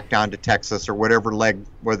or back down to Texas or whatever leg,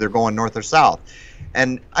 where they're going north or south.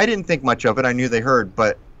 And I didn't think much of it. I knew they heard.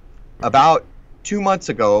 But about 2 months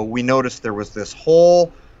ago, we noticed there was this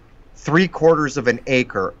whole 3/4 of an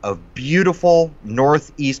acre of beautiful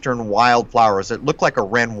northeastern wildflowers. It looked like a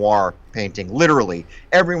Renoir painting, literally.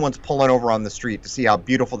 Everyone's pulling over on the street to see how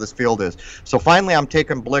beautiful this field is. So finally I'm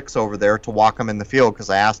taking Blix over there to walk them in the field because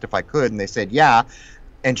I asked if I could, and they said yeah.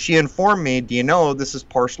 And she informed me, do you know, this is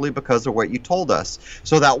partially because of what you told us.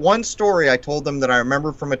 So that one story I told them that I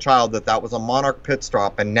remember from a child, that was a monarch pit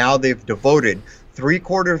stop, and now they've devoted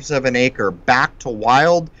 3/4 of an acre back to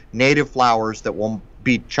wild native flowers that will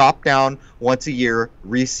be chopped down once a year,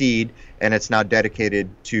 reseed, and it's now dedicated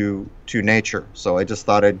to nature. So I just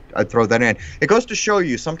thought I'd throw that in. It goes to show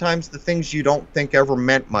you sometimes the things you don't think ever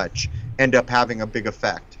meant much end up having a big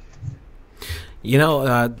effect. You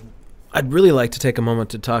know, I'd really like to take a moment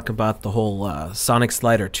to talk about the whole sonic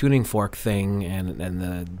slider tuning fork thing and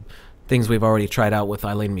the things we've already tried out with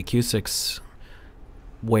Eileen McCusick's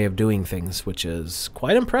way of doing things, which is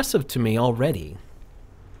quite impressive to me already.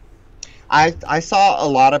 I saw a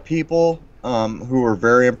lot of people who were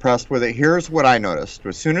very impressed with it. Here's what I noticed.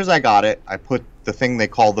 As soon as I got it, I put the thing they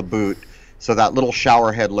call the boot, so that little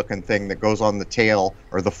shower head looking thing that goes on the tail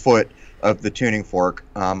or the foot of the tuning fork.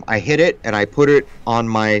 I hit it and I put it on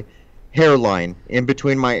my hairline, in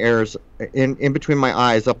between my ears, in between my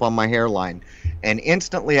eyes, up on my hairline, and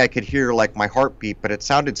instantly I could hear like my heartbeat, but it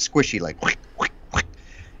sounded squishy, like whick, whick, whick.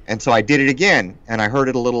 And so I did it again, and I heard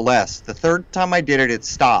it a little less. The third time I did it, it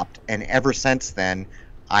stopped, and ever since then,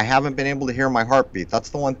 I haven't been able to hear my heartbeat. That's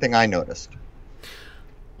the one thing I noticed.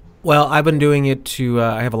 Well, I've been doing it to,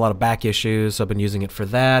 I have a lot of back issues, so I've been using it for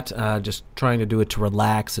that, just trying to do it to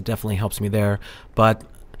relax. It definitely helps me there, but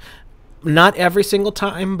not every single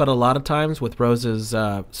time, but a lot of times with Rose's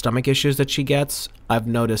stomach issues that she gets, I've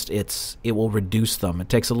noticed it will reduce them. It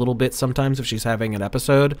takes a little bit sometimes if she's having an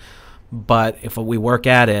episode, but if we work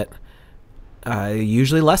at it, it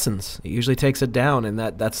usually lessens. It usually takes it down, and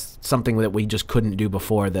that's something that we just couldn't do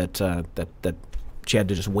before, that she had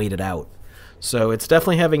to just wait it out. So it's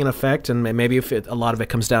definitely having an effect, and maybe a lot of it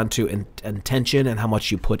comes down to intention and how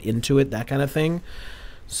much you put into it, that kind of thing.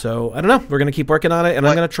 So I don't know. We're going to keep working on it, and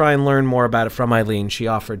I'm going to try and learn more about it from Eileen. She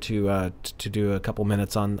offered to do a couple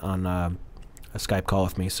minutes on a Skype call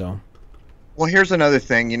with me. So, well, here's another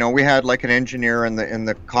thing. You know, we had like an engineer in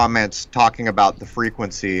the comments talking about the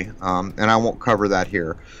frequency, and I won't cover that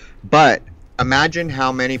here. But imagine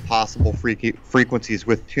how many possible frequencies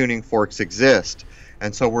with tuning forks exist.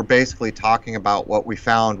 And so we're basically talking about what we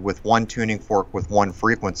found with one tuning fork with one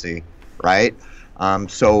frequency, right?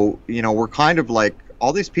 So, you know, we're kind of like,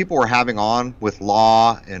 all these people we're having on with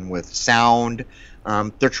law and with sound,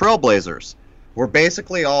 they're trailblazers. We're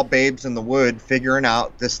basically all babes in the wood figuring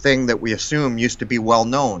out this thing that we assume used to be well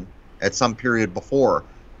known at some period before.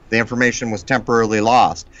 The information was temporarily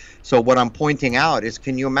lost. So what I'm pointing out is,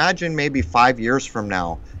 can you imagine maybe 5 years from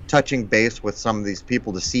now touching base with some of these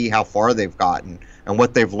people to see how far they've gotten and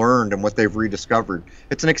what they've learned and what they've rediscovered?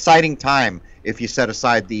 It's an exciting time if you set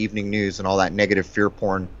aside the evening news and all that negative fear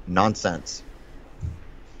porn nonsense.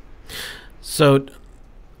 So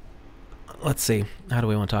let's see. How do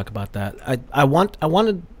we want to talk about that? I want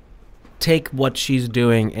to take what she's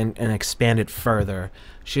doing and expand it further.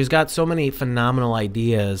 She's got so many phenomenal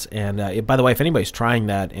ideas, and by the way, if anybody's trying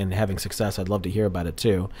that and having success, I'd love to hear about it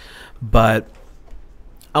too. But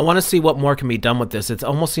I want to see what more can be done with this. It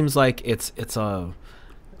almost seems like it's a,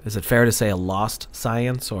 is it fair to say, a lost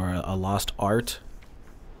science or a lost art?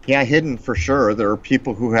 Yeah, hidden for sure. There are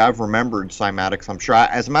people who have remembered cymatics, I'm sure.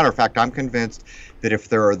 As a matter of fact, I'm convinced that if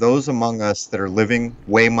there are those among us that are living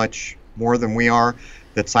way much more than we are,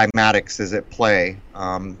 that cymatics is at play.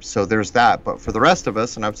 So there's that. But for the rest of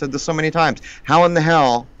us, and I've said this so many times, how in the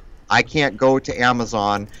hell I can't go to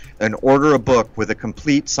Amazon and order a book with a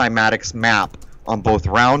complete cymatics map on both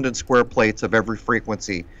round and square plates of every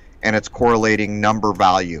frequency and its correlating number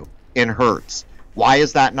value in hertz? Why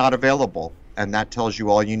is that not available? And that tells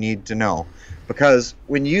you all you need to know. Because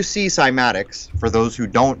when you see cymatics, for those who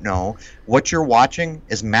don't know, what you're watching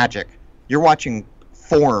is magic. You're watching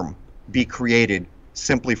form be created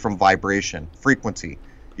simply from vibration, frequency.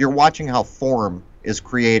 You're watching how form is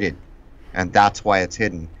created, and that's why it's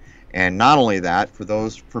hidden. And not only that, for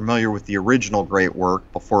those familiar with the original great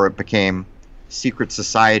work before it became secret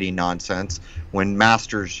society nonsense, when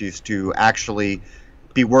masters used to actually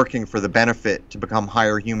be working for the benefit to become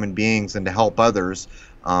higher human beings and to help others,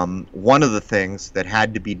 one of the things that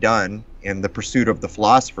had to be done in the pursuit of the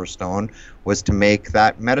Philosopher's Stone was to make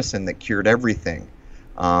that medicine that cured everything.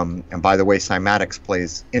 And by the way, cymatics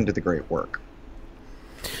plays into the great work.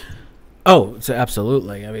 Oh, so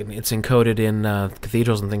absolutely. I mean, it's encoded in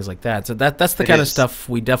cathedrals and things like that. So that's the kind of stuff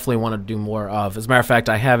we definitely want to do more of. As a matter of fact,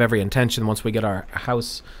 I have every intention, once we get our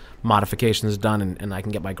house modifications done and I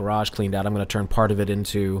can get my garage cleaned out, I'm going to turn part of it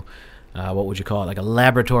into, what would you call it, like a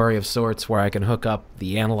laboratory of sorts where I can hook up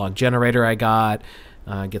the analog generator I got,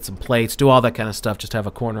 get some plates, do all that kind of stuff, just have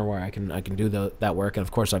a corner where I can do that work. And,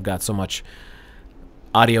 of course, I've got so much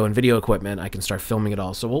audio and video equipment, I can start filming it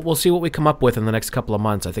all. So we'll see what we come up with in the next couple of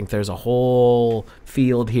months. I think there's a whole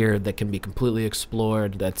field here that can be completely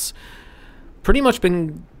explored that's pretty much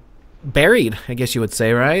been buried, I guess you would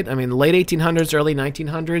say, right? I mean, late 1800s, early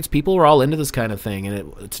 1900s, people were all into this kind of thing,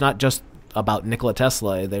 and it's not just about Nikola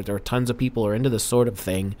Tesla. There are tons of people who are into this sort of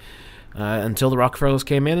thing until the Rockefellers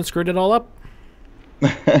came in and screwed it all up.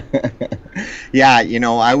 Yeah,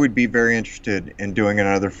 I would be very interested in doing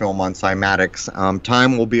another film on cymatics.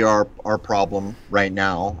 Time will be our problem right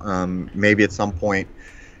now. Maybe at some point,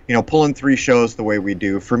 pulling 3 shows the way we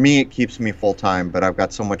do, for me, it keeps me full time, but I've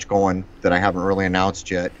got so much going that I haven't really announced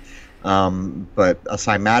yet. But a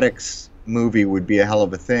cymatics movie would be a hell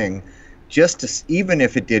of a thing, even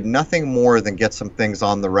if it did nothing more than get some things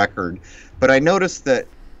on the record. But I noticed that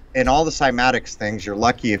in all the cymatics things, you're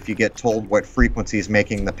lucky if you get told what frequency is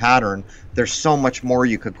making the pattern. There's so much more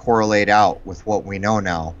you could correlate out with what we know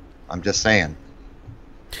now. I'm just saying.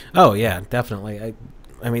 Oh, yeah, definitely.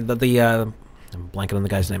 I mean, I'm blanking on the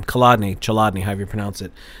guy's name. Chladni, however you pronounce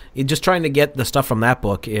it. Just trying to get the stuff from that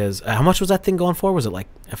book is, how much was that thing going for? Was it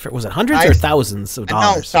hundreds or thousands of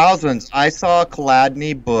dollars? No, thousands. I saw a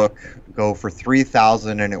Chladni book go for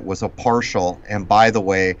 $3,000, and it was a partial. And by the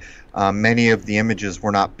way, many of the images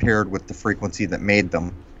were not paired with the frequency that made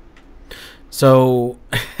them. So,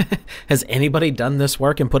 has anybody done this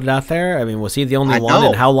work and put it out there? I mean, was he the only one?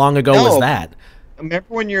 And how long ago was that? Remember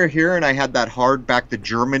when you were here and I had that hardback, the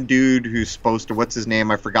German dude who's supposed to, what's his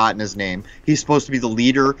name? I've forgotten his name. He's supposed to be the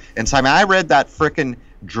leader. And Simon, I read that frickin'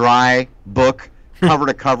 dry book cover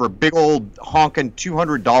to cover, big old honking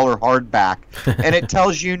 $200 hardback, and it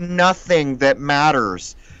tells you nothing that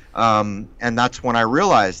matters. And that's when I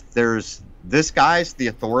realized this guy's the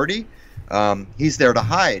authority. He's there to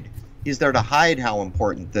hide. He's there to hide how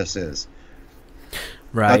important this is.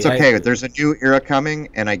 Right. That's okay. There's a new era coming,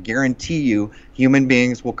 and I guarantee you human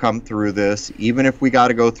beings will come through this. Even if we got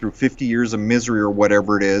to go through 50 years of misery or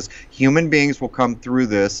whatever it is, human beings will come through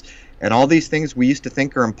this, and all these things we used to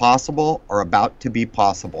think are impossible are about to be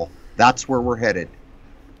possible. That's where we're headed.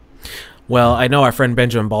 Well, I know our friend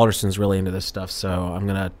Benjamin Balderson's really into this stuff, so I'm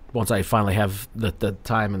going to, once I finally have the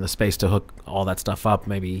time and the space to hook all that stuff up,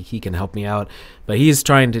 maybe he can help me out. But he's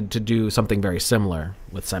trying to do something very similar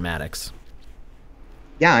with cymatics.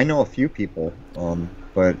 Yeah, I know a few people,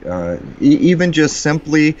 but even just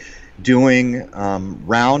simply doing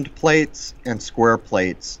round plates and square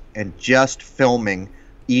plates and just filming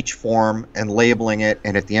each form and labeling it,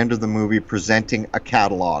 and at the end of the movie presenting a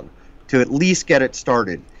catalog to at least get it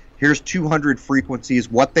started. Here's 200 frequencies,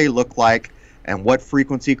 what they look like, and what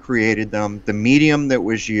frequency created them, the medium that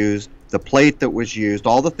was used, the plate that was used,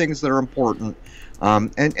 all the things that are important.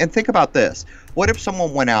 And think about this. What if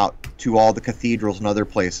someone went out to all the cathedrals and other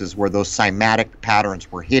places where those cymatic patterns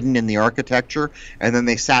were hidden in the architecture, and then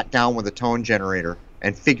they sat down with a tone generator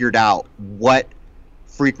and figured out what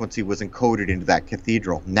frequency was encoded into that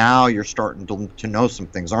cathedral? Now you're starting to know some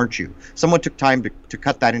things, aren't you? Someone took time to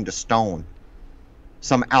cut that into stone.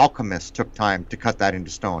 Some alchemist took time to cut that into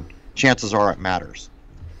stone. Chances are it matters.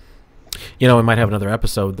 We might have another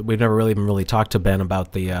episode. We've never really talked to Ben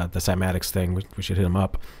about the cymatics thing. We should hit him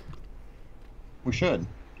up. We should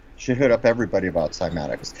hit up everybody about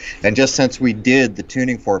cymatics. And just since we did the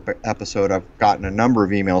tuning fork episode, I've gotten a number of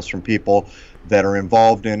emails from people that are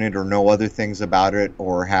involved in it or know other things about it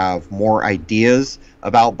or have more ideas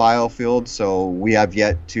about biofields. So we have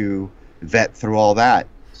yet to vet through all that.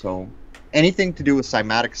 So anything to do with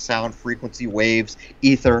cymatic sound, frequency, waves,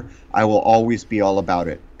 ether, I will always be all about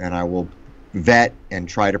it. And I will vet and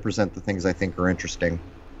try to present the things I think are interesting.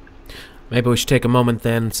 Maybe we should take a moment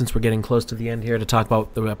then, since we're getting close to the end here, to talk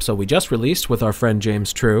about the episode we just released with our friend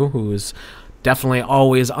James True, who is definitely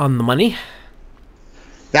always on the money.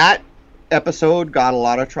 That episode got a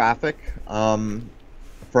lot of traffic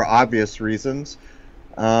for obvious reasons.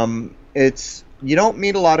 You don't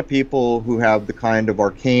meet a lot of people who have the kind of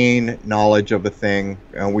arcane knowledge of a thing.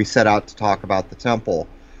 We set out to talk about the temple,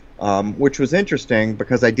 which was interesting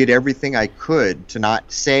because I did everything I could to not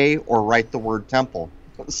say or write the word temple,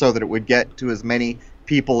 so that it would get to as many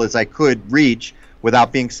people as I could reach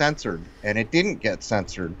without being censored. And it didn't get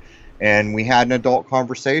censored. And we had an adult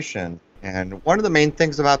conversation. And one of the main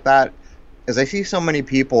things about that is I see so many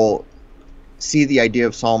people see the idea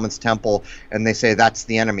of Solomon's Temple and they say that's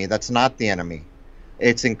the enemy. That's not the enemy.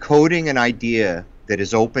 It's encoding an idea that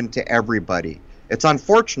is open to everybody. It's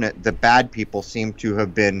unfortunate that bad people seem to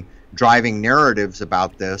have been driving narratives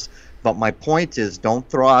about this, but my point is, don't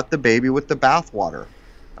throw out the baby with the bathwater.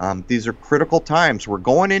 These are critical times. We're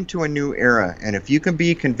going into a new era, and if you can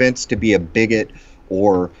be convinced to be a bigot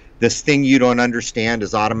or this thing you don't understand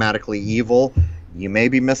is automatically evil, you may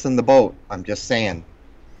be missing the boat. I'm just saying.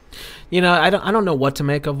 You know, I don't know what to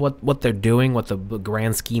make of what they're doing, what the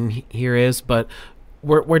grand scheme here is, but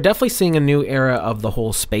we're definitely seeing a new era of the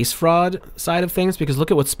whole space fraud side of things, because look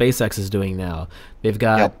at what SpaceX is doing now. They've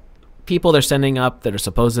got people they're sending up that are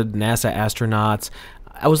supposed NASA astronauts.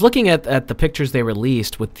 I was looking at the pictures they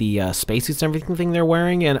released with the spacesuits and everything they're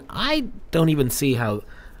wearing, and I don't even see how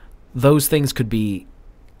those things could be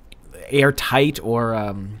airtight or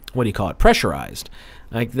what do you call it, pressurized.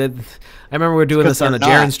 Like that, I remember we were doing this on a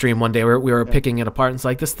Jaren stream one day where we were picking it apart, and it's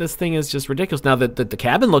like this thing is just ridiculous. Now that the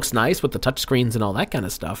cabin looks nice with the touch screens and all that kind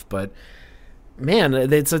of stuff, but man,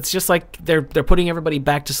 it's just like they're putting everybody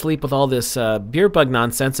back to sleep with all this beer bug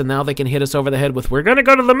nonsense, and now they can hit us over the head with, we're going to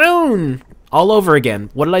go to the moon all over again.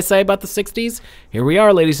 What did I say about the 60s? Here we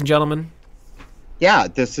are, ladies and gentlemen. Yeah,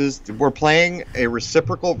 we're playing a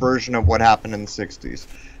reciprocal version of what happened in the 60s.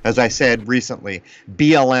 As I said recently,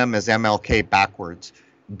 BLM is MLK backwards.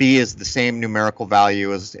 B is the same numerical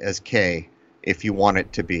value as K, if you want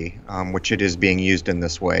it to be, which it is being used in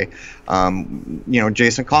this way.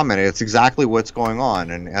 Jason commented, it's exactly what's going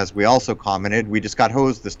on. And as we also commented, we just got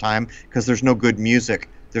hosed this time because there's no good music.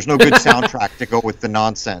 There's no good soundtrack to go with the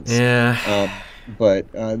nonsense. Yeah.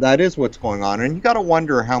 But that is what's going on. And you got to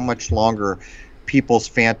wonder how much longer people's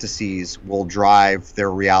fantasies will drive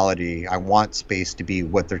their reality. I want space to be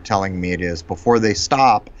what they're telling me it is before they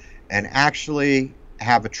stop and actually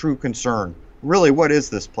have a true concern. Really, what is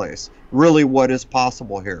this place? Really, what is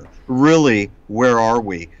possible here? Really, where are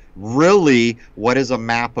we? Really, what is a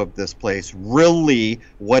map of this place? Really,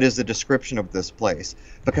 what is a description of this place?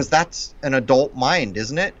 Because that's an adult mind,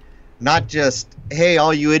 isn't it? Not just, hey,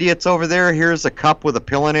 all you idiots over there, here's a cup with a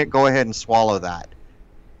pill in it, go ahead and swallow that.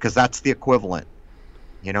 Because that's the equivalent.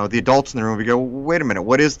 You know, the adults in the room, we go, wait a minute,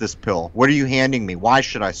 what is this pill? What are you handing me? Why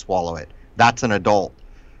should I swallow it? That's an adult.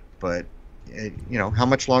 But, how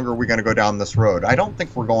much longer are we going to go down this road? I don't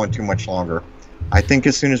think we're going too much longer. I think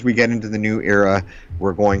as soon as we get into the new era,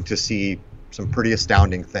 we're going to see some pretty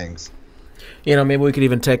astounding things. Maybe we could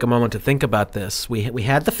even take a moment to think about this. We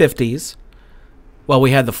had the 50s. Well,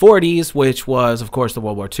 we had the 40s, which was, of course, the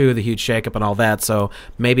World War II, the huge shakeup and all that. So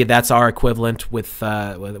maybe that's our equivalent with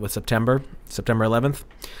September 11th.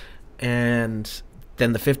 And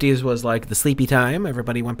then the 50s was like the sleepy time.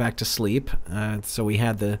 Everybody went back to sleep. So we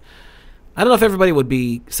had I don't know if everybody would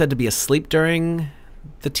be said to be asleep during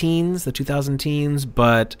the 2000 teens,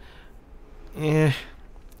 but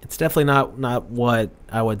it's definitely not what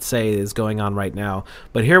I would say is going on right now.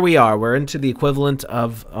 But here we are. We're into the equivalent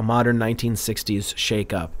of a modern 1960s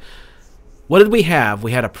shakeup. What did we have?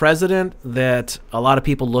 We had a president that a lot of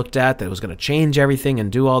people looked at that was going to change everything and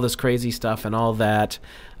do all this crazy stuff and all that.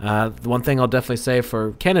 The one thing I'll definitely say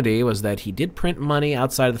for Kennedy was that he did print money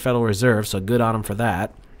outside of the Federal Reserve, so good on him for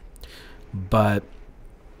that. But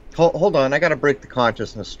hold on, I got to break the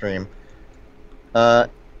consciousness stream.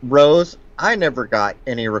 Rose, I never got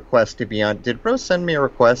any request to be on. Did Rose send me a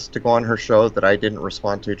request to go on her show that I didn't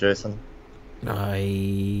respond to, Jason?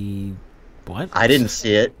 What? I didn't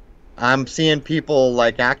see it. I'm seeing people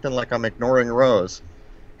acting like I'm ignoring Rose.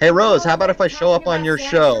 Hey Rose, how about if I show up on your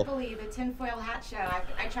show? The tinfoil hat show.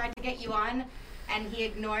 I tried to get you on, and he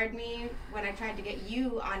ignored me when I tried to get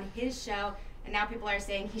you on his show, and now people are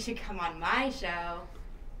saying he should come on my show,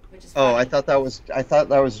 which is funny. I thought that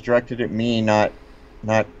was directed at me, not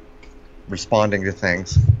responding to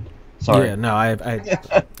things. Sorry. Yeah, no, I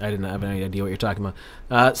didn't have any idea what you're talking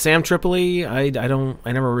about. Sam Tripoli, I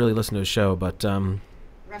never really listened to his show, but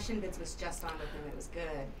Russian Vids was just on with him. It was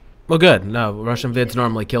good. Well, good. No, Russian Vids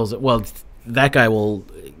normally kills it. Well, that guy will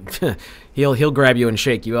he'll grab you and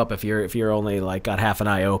shake you up if you're only got half an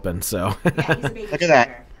eye open. So yeah, he's a baby look at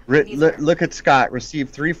that. Look at Scott.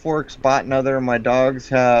 Received 3 forks, bought another. My dogs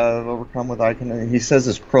have overcome with icon. He says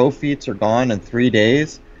his crow feet are gone in 3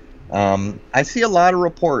 days. I see a lot of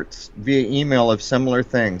reports via email of similar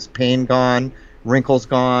things: pain gone, wrinkles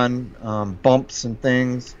gone, bumps and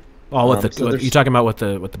things. Oh, you talking about with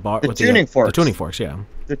the tuning forks? The tuning forks, yeah.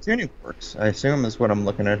 The tuning forks, I assume, is what I'm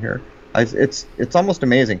looking at here. It's almost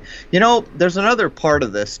amazing. There's another part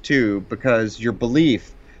of this too, because your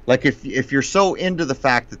belief, if you're so into the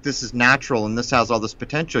fact that this is natural and this has all this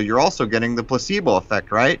potential, you're also getting the placebo effect,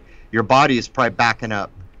 right? Your body is probably backing up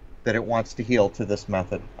that it wants to heal to this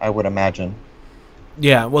method, I would imagine.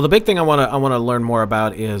 Yeah. Well, the big thing I want to learn more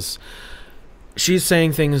about is She's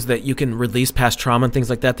saying things that you can release past trauma and things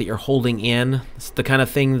like that you're holding in. It's the kind of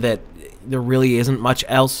thing that there really isn't much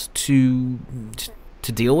else to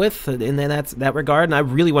deal with in that regard. And I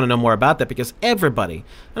really want to know more about that, because everybody,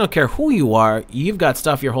 I don't care who you are, you've got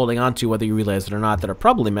stuff you're holding on to, whether you realize it or not, that are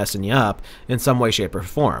probably messing you up in some way, shape, or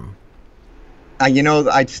form.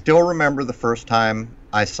 I still remember the first time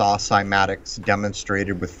I saw cymatics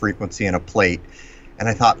demonstrated with frequency in a plate. And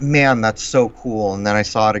I thought, man, that's so cool. And then I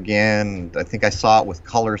saw it again. I think I saw it with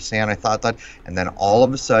color sand. I thought that. And then all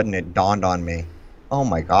of a sudden it dawned on me, oh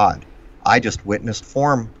my God, I just witnessed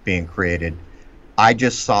form being created. I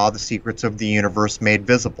just saw the secrets of the universe made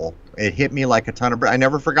visible. It hit me like a ton of I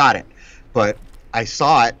never forgot it. But I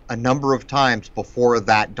saw it a number of times before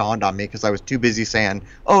that dawned on me, because I was too busy saying,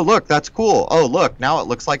 oh, look, that's cool. Oh, look, now it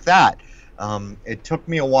looks like that. It took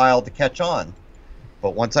me a while to catch on.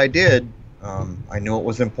 But once I did, I knew it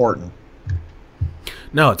was important.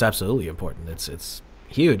 No, it's absolutely important. It's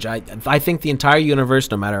huge. I think the entire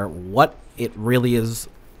universe, no matter what it really is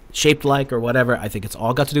shaped like or whatever, I think it's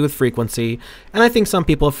all got to do with frequency. And I think some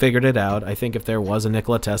people have figured it out. I think if there was a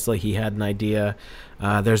Nikola Tesla, he had an idea.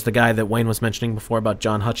 There's the guy that Wayne was mentioning before about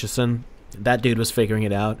John Hutchison. That dude was figuring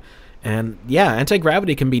it out. And yeah,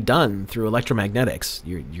 anti-gravity can be done through electromagnetics.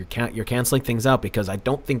 You're canceling things out, because I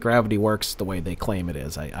don't think gravity works the way they claim it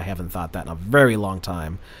is. I haven't thought that in a very long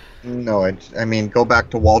time. No, I mean, go back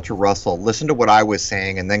to Walter Russell. Listen to what I was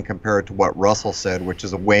saying and then compare it to what Russell said, which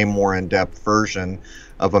is a way more in-depth version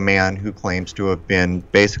of a man who claims to have been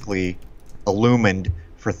basically illumined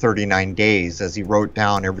for 39 days as he wrote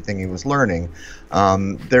down everything he was learning.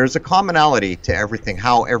 There's a commonality to everything,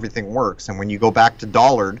 how everything works. And when you go back to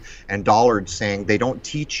Dollard, and Dollard saying they don't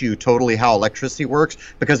teach you totally how electricity works,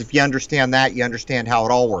 because if you understand that, you understand how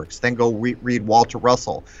it all works. Then go read Walter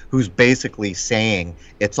Russell, who's basically saying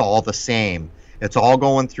it's all the same. It's all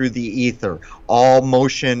going through the ether. All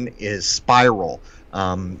motion is spiral.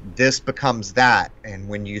 This becomes that, and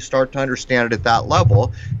when you start to understand it at that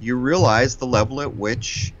level, you realize the level at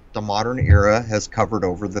which the modern era has covered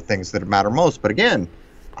over the things that matter most. But again,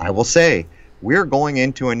 I will say, we're going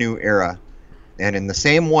into a new era. And in the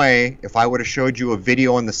same way, if I would have showed you a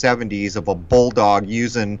video in the 70s of a bulldog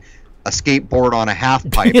using a skateboard on a half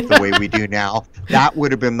pipe the way we do now, that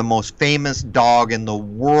would have been the most famous dog in the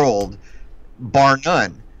world, bar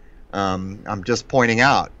none. I'm just pointing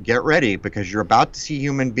out, get ready, because you're about to see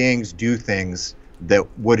human beings do things that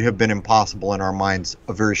would have been impossible in our minds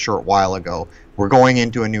a very short while ago. We're going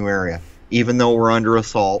into a new area. Even though we're under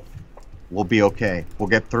assault, we'll be okay. We'll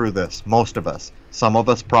get through this. Most of us. Some of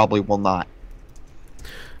us probably will not.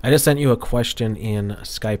 I just sent you a question in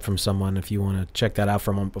Skype from someone, if you want to check that out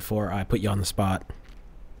for a moment before I put you on the spot.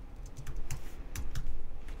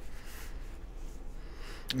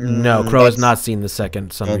 No, CRROW has not seen the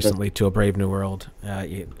second son recently to A Brave New World.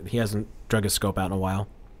 He hasn't drug his scope out in a while.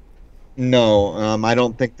 No, I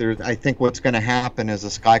don't think there's. I think what's going to happen is a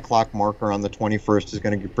sky clock marker on the 21st is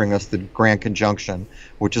going to bring us the Grand Conjunction,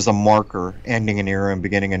 which is a marker ending an era and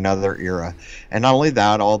beginning another era. And not only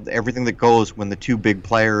that, everything that goes when the two big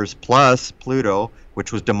players plus Pluto,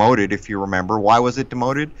 which was demoted, if you remember. Why was it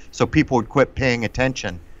demoted? So people would quit paying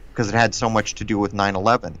attention, because it had so much to do with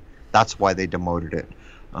 9/11. That's why they demoted it.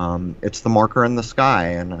 It's the marker in the sky,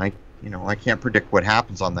 and I can't predict what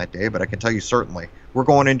happens on that day, but I can tell you certainly we're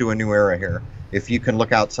going into a new era here. If you can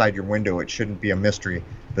look outside your window, it shouldn't be a mystery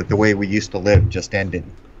that the way we used to live just ended.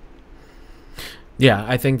 Yeah,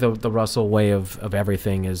 I think the Russell way of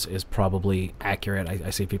everything is probably accurate. I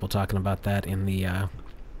see people talking about that in the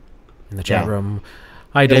chat room.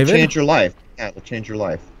 Hi, David. It'll change your life. Yeah, it'll change your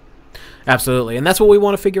life. Absolutely, and that's what we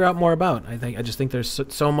want to figure out more about. I just think there's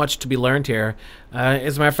so much to be learned here.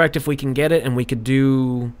 As a matter of fact, if we can get it and we could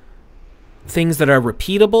do things that are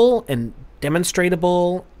repeatable and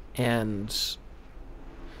demonstratable, and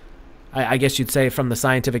I guess you'd say from the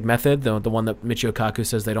scientific method, the one that Michio Kaku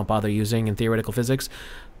says they don't bother using in theoretical physics,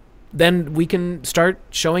 then we can start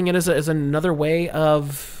showing it as another way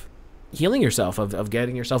of healing yourself, of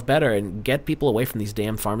getting yourself better, and get people away from these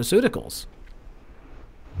damn pharmaceuticals.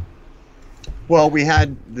 Well,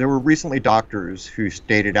 there were recently doctors who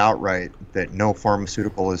stated outright that no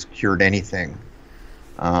pharmaceutical has cured anything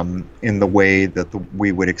in the way that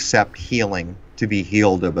we would accept healing to be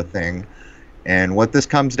healed of a thing. And what this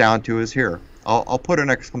comes down to is here. I'll put an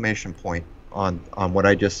exclamation point on what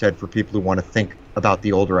I just said for people who want to think about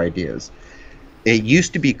the older ideas. It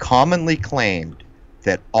used to be commonly claimed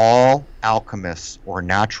that all alchemists or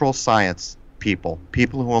natural science people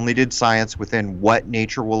who only did science within what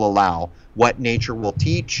nature will allow, what nature will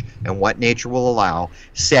teach, and what nature will allow,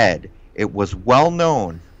 said it was well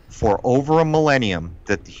known for over a millennium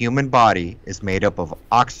that the human body is made up of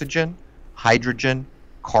oxygen, hydrogen,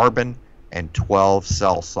 carbon, and 12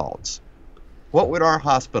 cell salts. What would our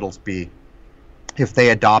hospitals be if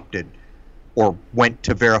they adopted or went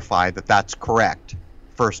to verify that that's correct,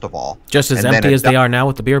 first of all? Just as empty as they are now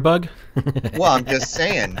with the beer bug? Well, I'm just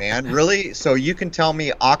saying, man. Really? So you can tell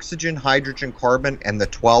me oxygen, hydrogen, carbon, and the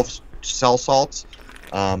 12 cell salts?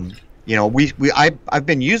 I've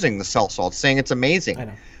been using the cell salts, saying it's amazing. I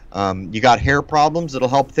know. You got hair problems, it'll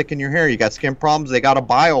help thicken your hair. You got skin problems, they got a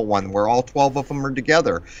bio one where all 12 of them are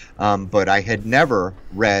together. But I had never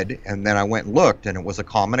read, and then I went and looked, and it was a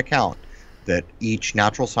common account that each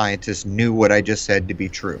natural scientist knew what I just said to be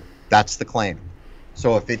true. That's the claim.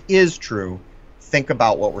 So if it is true, think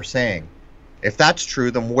about what we're saying. If that's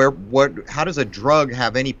true, then how does a drug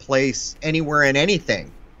have any place anywhere in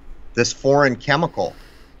anything? This foreign chemical,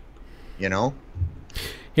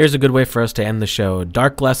 Here's a good way for us to end the show.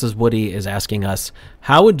 Dark Glasses Woody is asking us,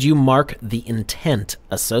 how would you mark the intent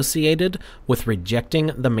associated with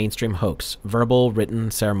rejecting the mainstream hoax? Verbal, written,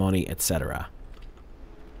 ceremony, etc.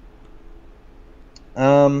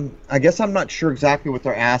 I guess I'm not sure exactly what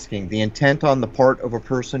they're asking. The intent on the part of a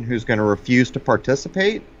person who's going to refuse to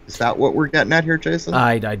participate? Is that what we're getting at here, Jason?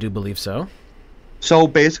 I do believe so. So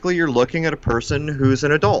basically you're looking at a person who's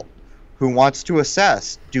an adult, who wants to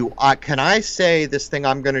assess, can I say this thing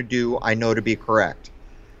I'm going to do I know to be correct?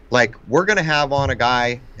 Like, we're going to have on a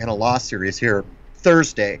guy in a law series here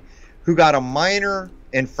Thursday who got a minor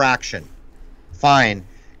infraction, fine,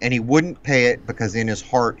 and he wouldn't pay it because in his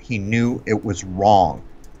heart he knew it was wrong.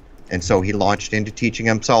 And so he launched into teaching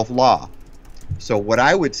himself law. So what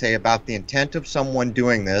I would say about the intent of someone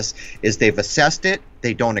doing this is they've assessed it,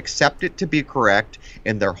 they don't accept it to be correct,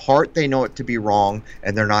 in their heart they know it to be wrong,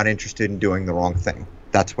 and they're not interested in doing the wrong thing.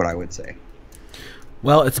 That's what I would say.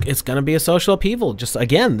 Well, it's going to be a social upheaval. Just,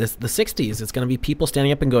 again, the 60s, it's going to be people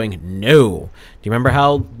standing up and going, no. Do you remember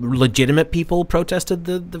how legitimate people protested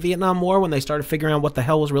the Vietnam War when they started figuring out what the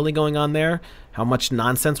hell was really going on there? How much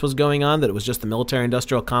nonsense was going on, that it was just the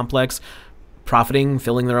military-industrial complex profiting,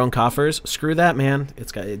 filling their own coffers? Screw that, man.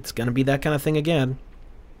 It's going to be that kind of thing again.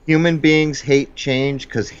 Human beings hate change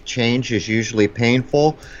because change is usually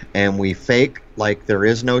painful, and we fake like there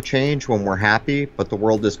is no change when we're happy, but the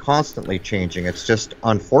world is constantly changing. It's just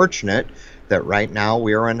unfortunate that right now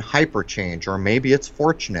we are in hyper change, or maybe it's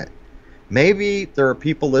fortunate. Maybe there are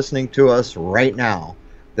people listening to us right now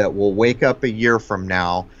that will wake up a year from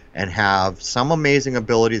now and have some amazing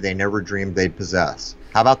ability they never dreamed they'd possess.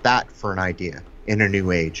 How about that for an idea in a new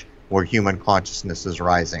age where human consciousness is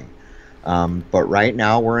rising? But right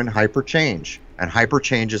now we're in hyper change, and hyper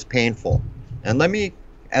change is painful. And let me,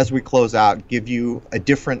 as we close out, give you a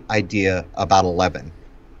different idea about 11.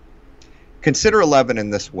 Consider 11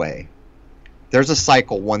 in this way. There's a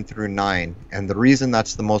cycle 1 through 9, and the reason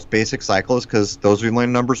that's the most basic cycle is because those are the only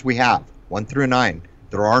numbers we have, 1 through 9.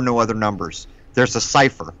 There are no other numbers. There's a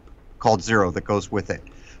cipher called 0 that goes with it.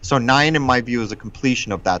 So 9, in my view, is a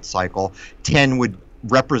completion of that cycle. 10 would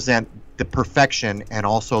represent the perfection and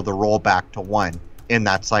also the rollback to 1 in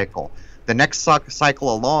that cycle. The next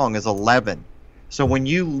cycle along is 11. So when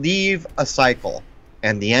you leave a cycle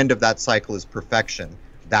and the end of that cycle is perfection,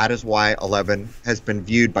 that is why 11 has been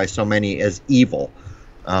viewed by so many as evil,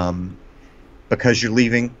 because you're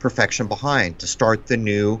leaving perfection behind to start the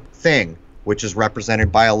new thing, which is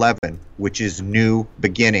represented by 11, which is new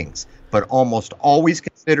beginnings, but almost always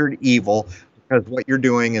considered evil because what you're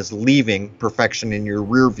doing is leaving perfection in your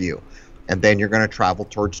rear view. And then you're going to travel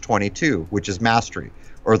towards 22, which is mastery,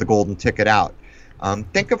 or the golden ticket out.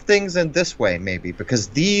 Think of things in this way, maybe, because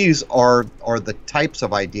these are the types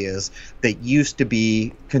of ideas that used to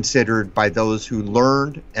be considered by those who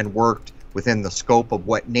learned and worked within the scope of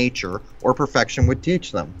what nature or perfection would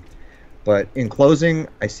teach them. But in closing,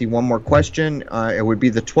 I see one more question. It would be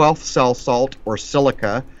the 12th cell salt, or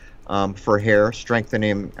silica, for hair,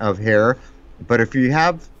 strengthening of hair. But if you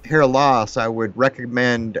have hair loss, I would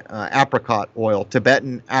recommend apricot oil,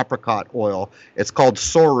 Tibetan apricot oil. It's called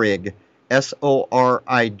Sorig,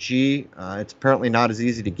 S-O-R-I-G. It's apparently not as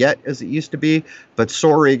easy to get as it used to be, but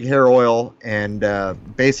Sorig hair oil and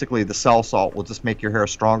basically the cell salt will just make your hair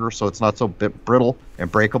stronger so it's not so brittle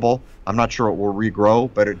and breakable. I'm not sure it will regrow,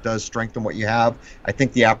 but it does strengthen what you have. I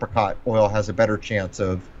think the apricot oil has a better chance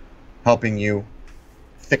of helping you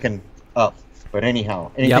thicken up. But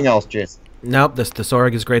anyhow, anything else, Jason? Nope, the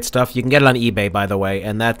Sorig is great stuff. You can get it on eBay, by the way,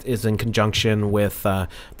 and that is in conjunction with the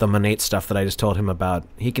Monate stuff that I just told him about.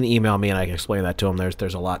 He can email me, and I can explain that to him.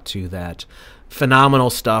 There's a lot to that. Phenomenal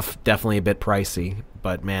stuff, definitely a bit pricey,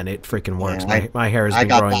 but, man, it freaking works. Yeah, my hair has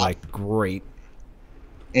been growing like great.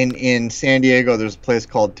 in San Diego, there's a place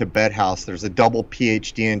called Tibet House. There's a double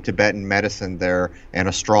PhD in Tibetan medicine there and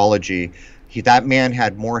astrology. That man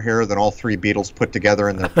had more hair than all three Beatles put together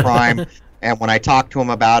in their prime. And when I talked to him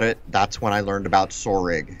about it, that's when I learned about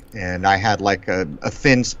Sorig. And I had like a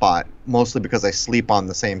thin spot, mostly because I sleep on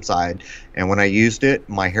the same side. And when I used it,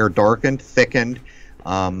 my hair darkened, thickened,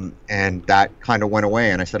 and that kind of went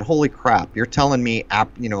away. And I said, holy crap, you're telling me,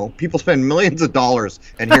 people spend millions of dollars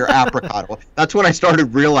and hear apricot. Well, that's when I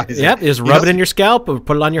started realizing. Yep, just rub it in your scalp or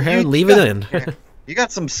put it on your hair and leave it in. You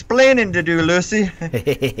got some splaining to do, Lucy.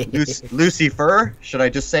 Lucifer. Should I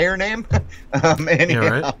just say her name?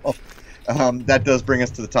 Anyhow, that does bring us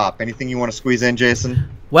to the top. Anything you want to squeeze in, Jason?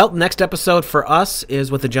 Well, next episode for us is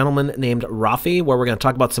with a gentleman named Rafi, where we're going to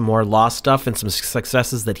talk about some more law stuff and some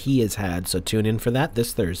successes that he has had. So tune in for that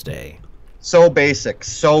this Thursday. So basic.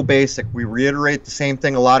 We reiterate the same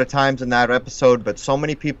thing a lot of times in that episode, but so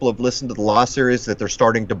many people have listened to the law series that they're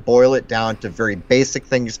starting to boil it down to very basic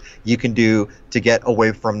things you can do to get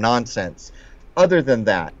away from nonsense. Other than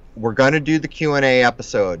that, we're going to do the Q&A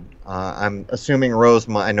episode. I'm assuming Rose,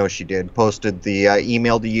 I know she did, posted the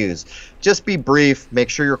email to use. Just be brief, make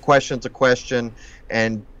sure your question's a question,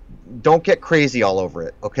 and don't get crazy all over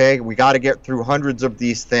it, okay? We got to get through hundreds of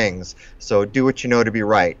these things, so do what you know to be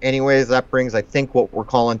right. Anyways, that brings, I think, what we're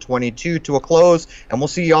calling 22 to a close, and we'll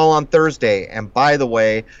see y'all on Thursday. And by the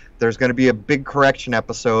way, there's going to be a big correction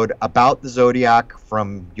episode about the Zodiac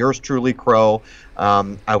from yours truly, Crow.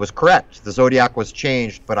 I was correct. The Zodiac was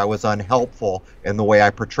changed, but I was unhelpful in the way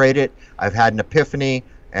I portrayed it. I've had an epiphany,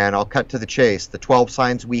 and I'll cut to the chase. The 12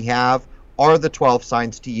 signs we have are the 12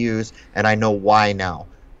 signs to use, and I know why now.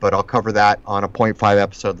 But I'll cover that on a 0.5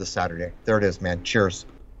 episode this Saturday. There it is, man. Cheers.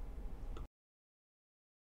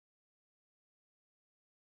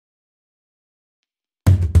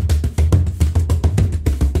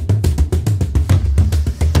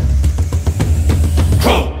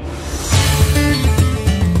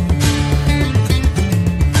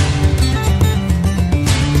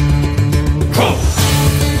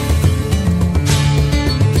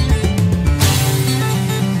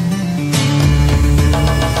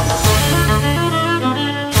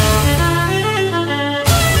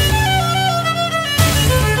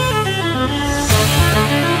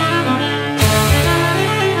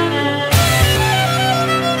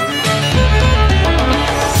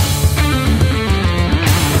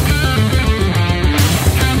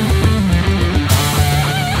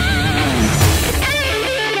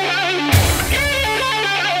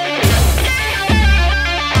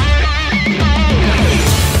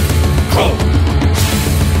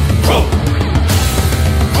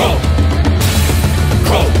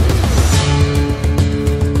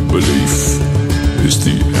 Belief is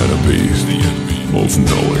the enemy of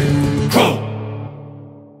knowing.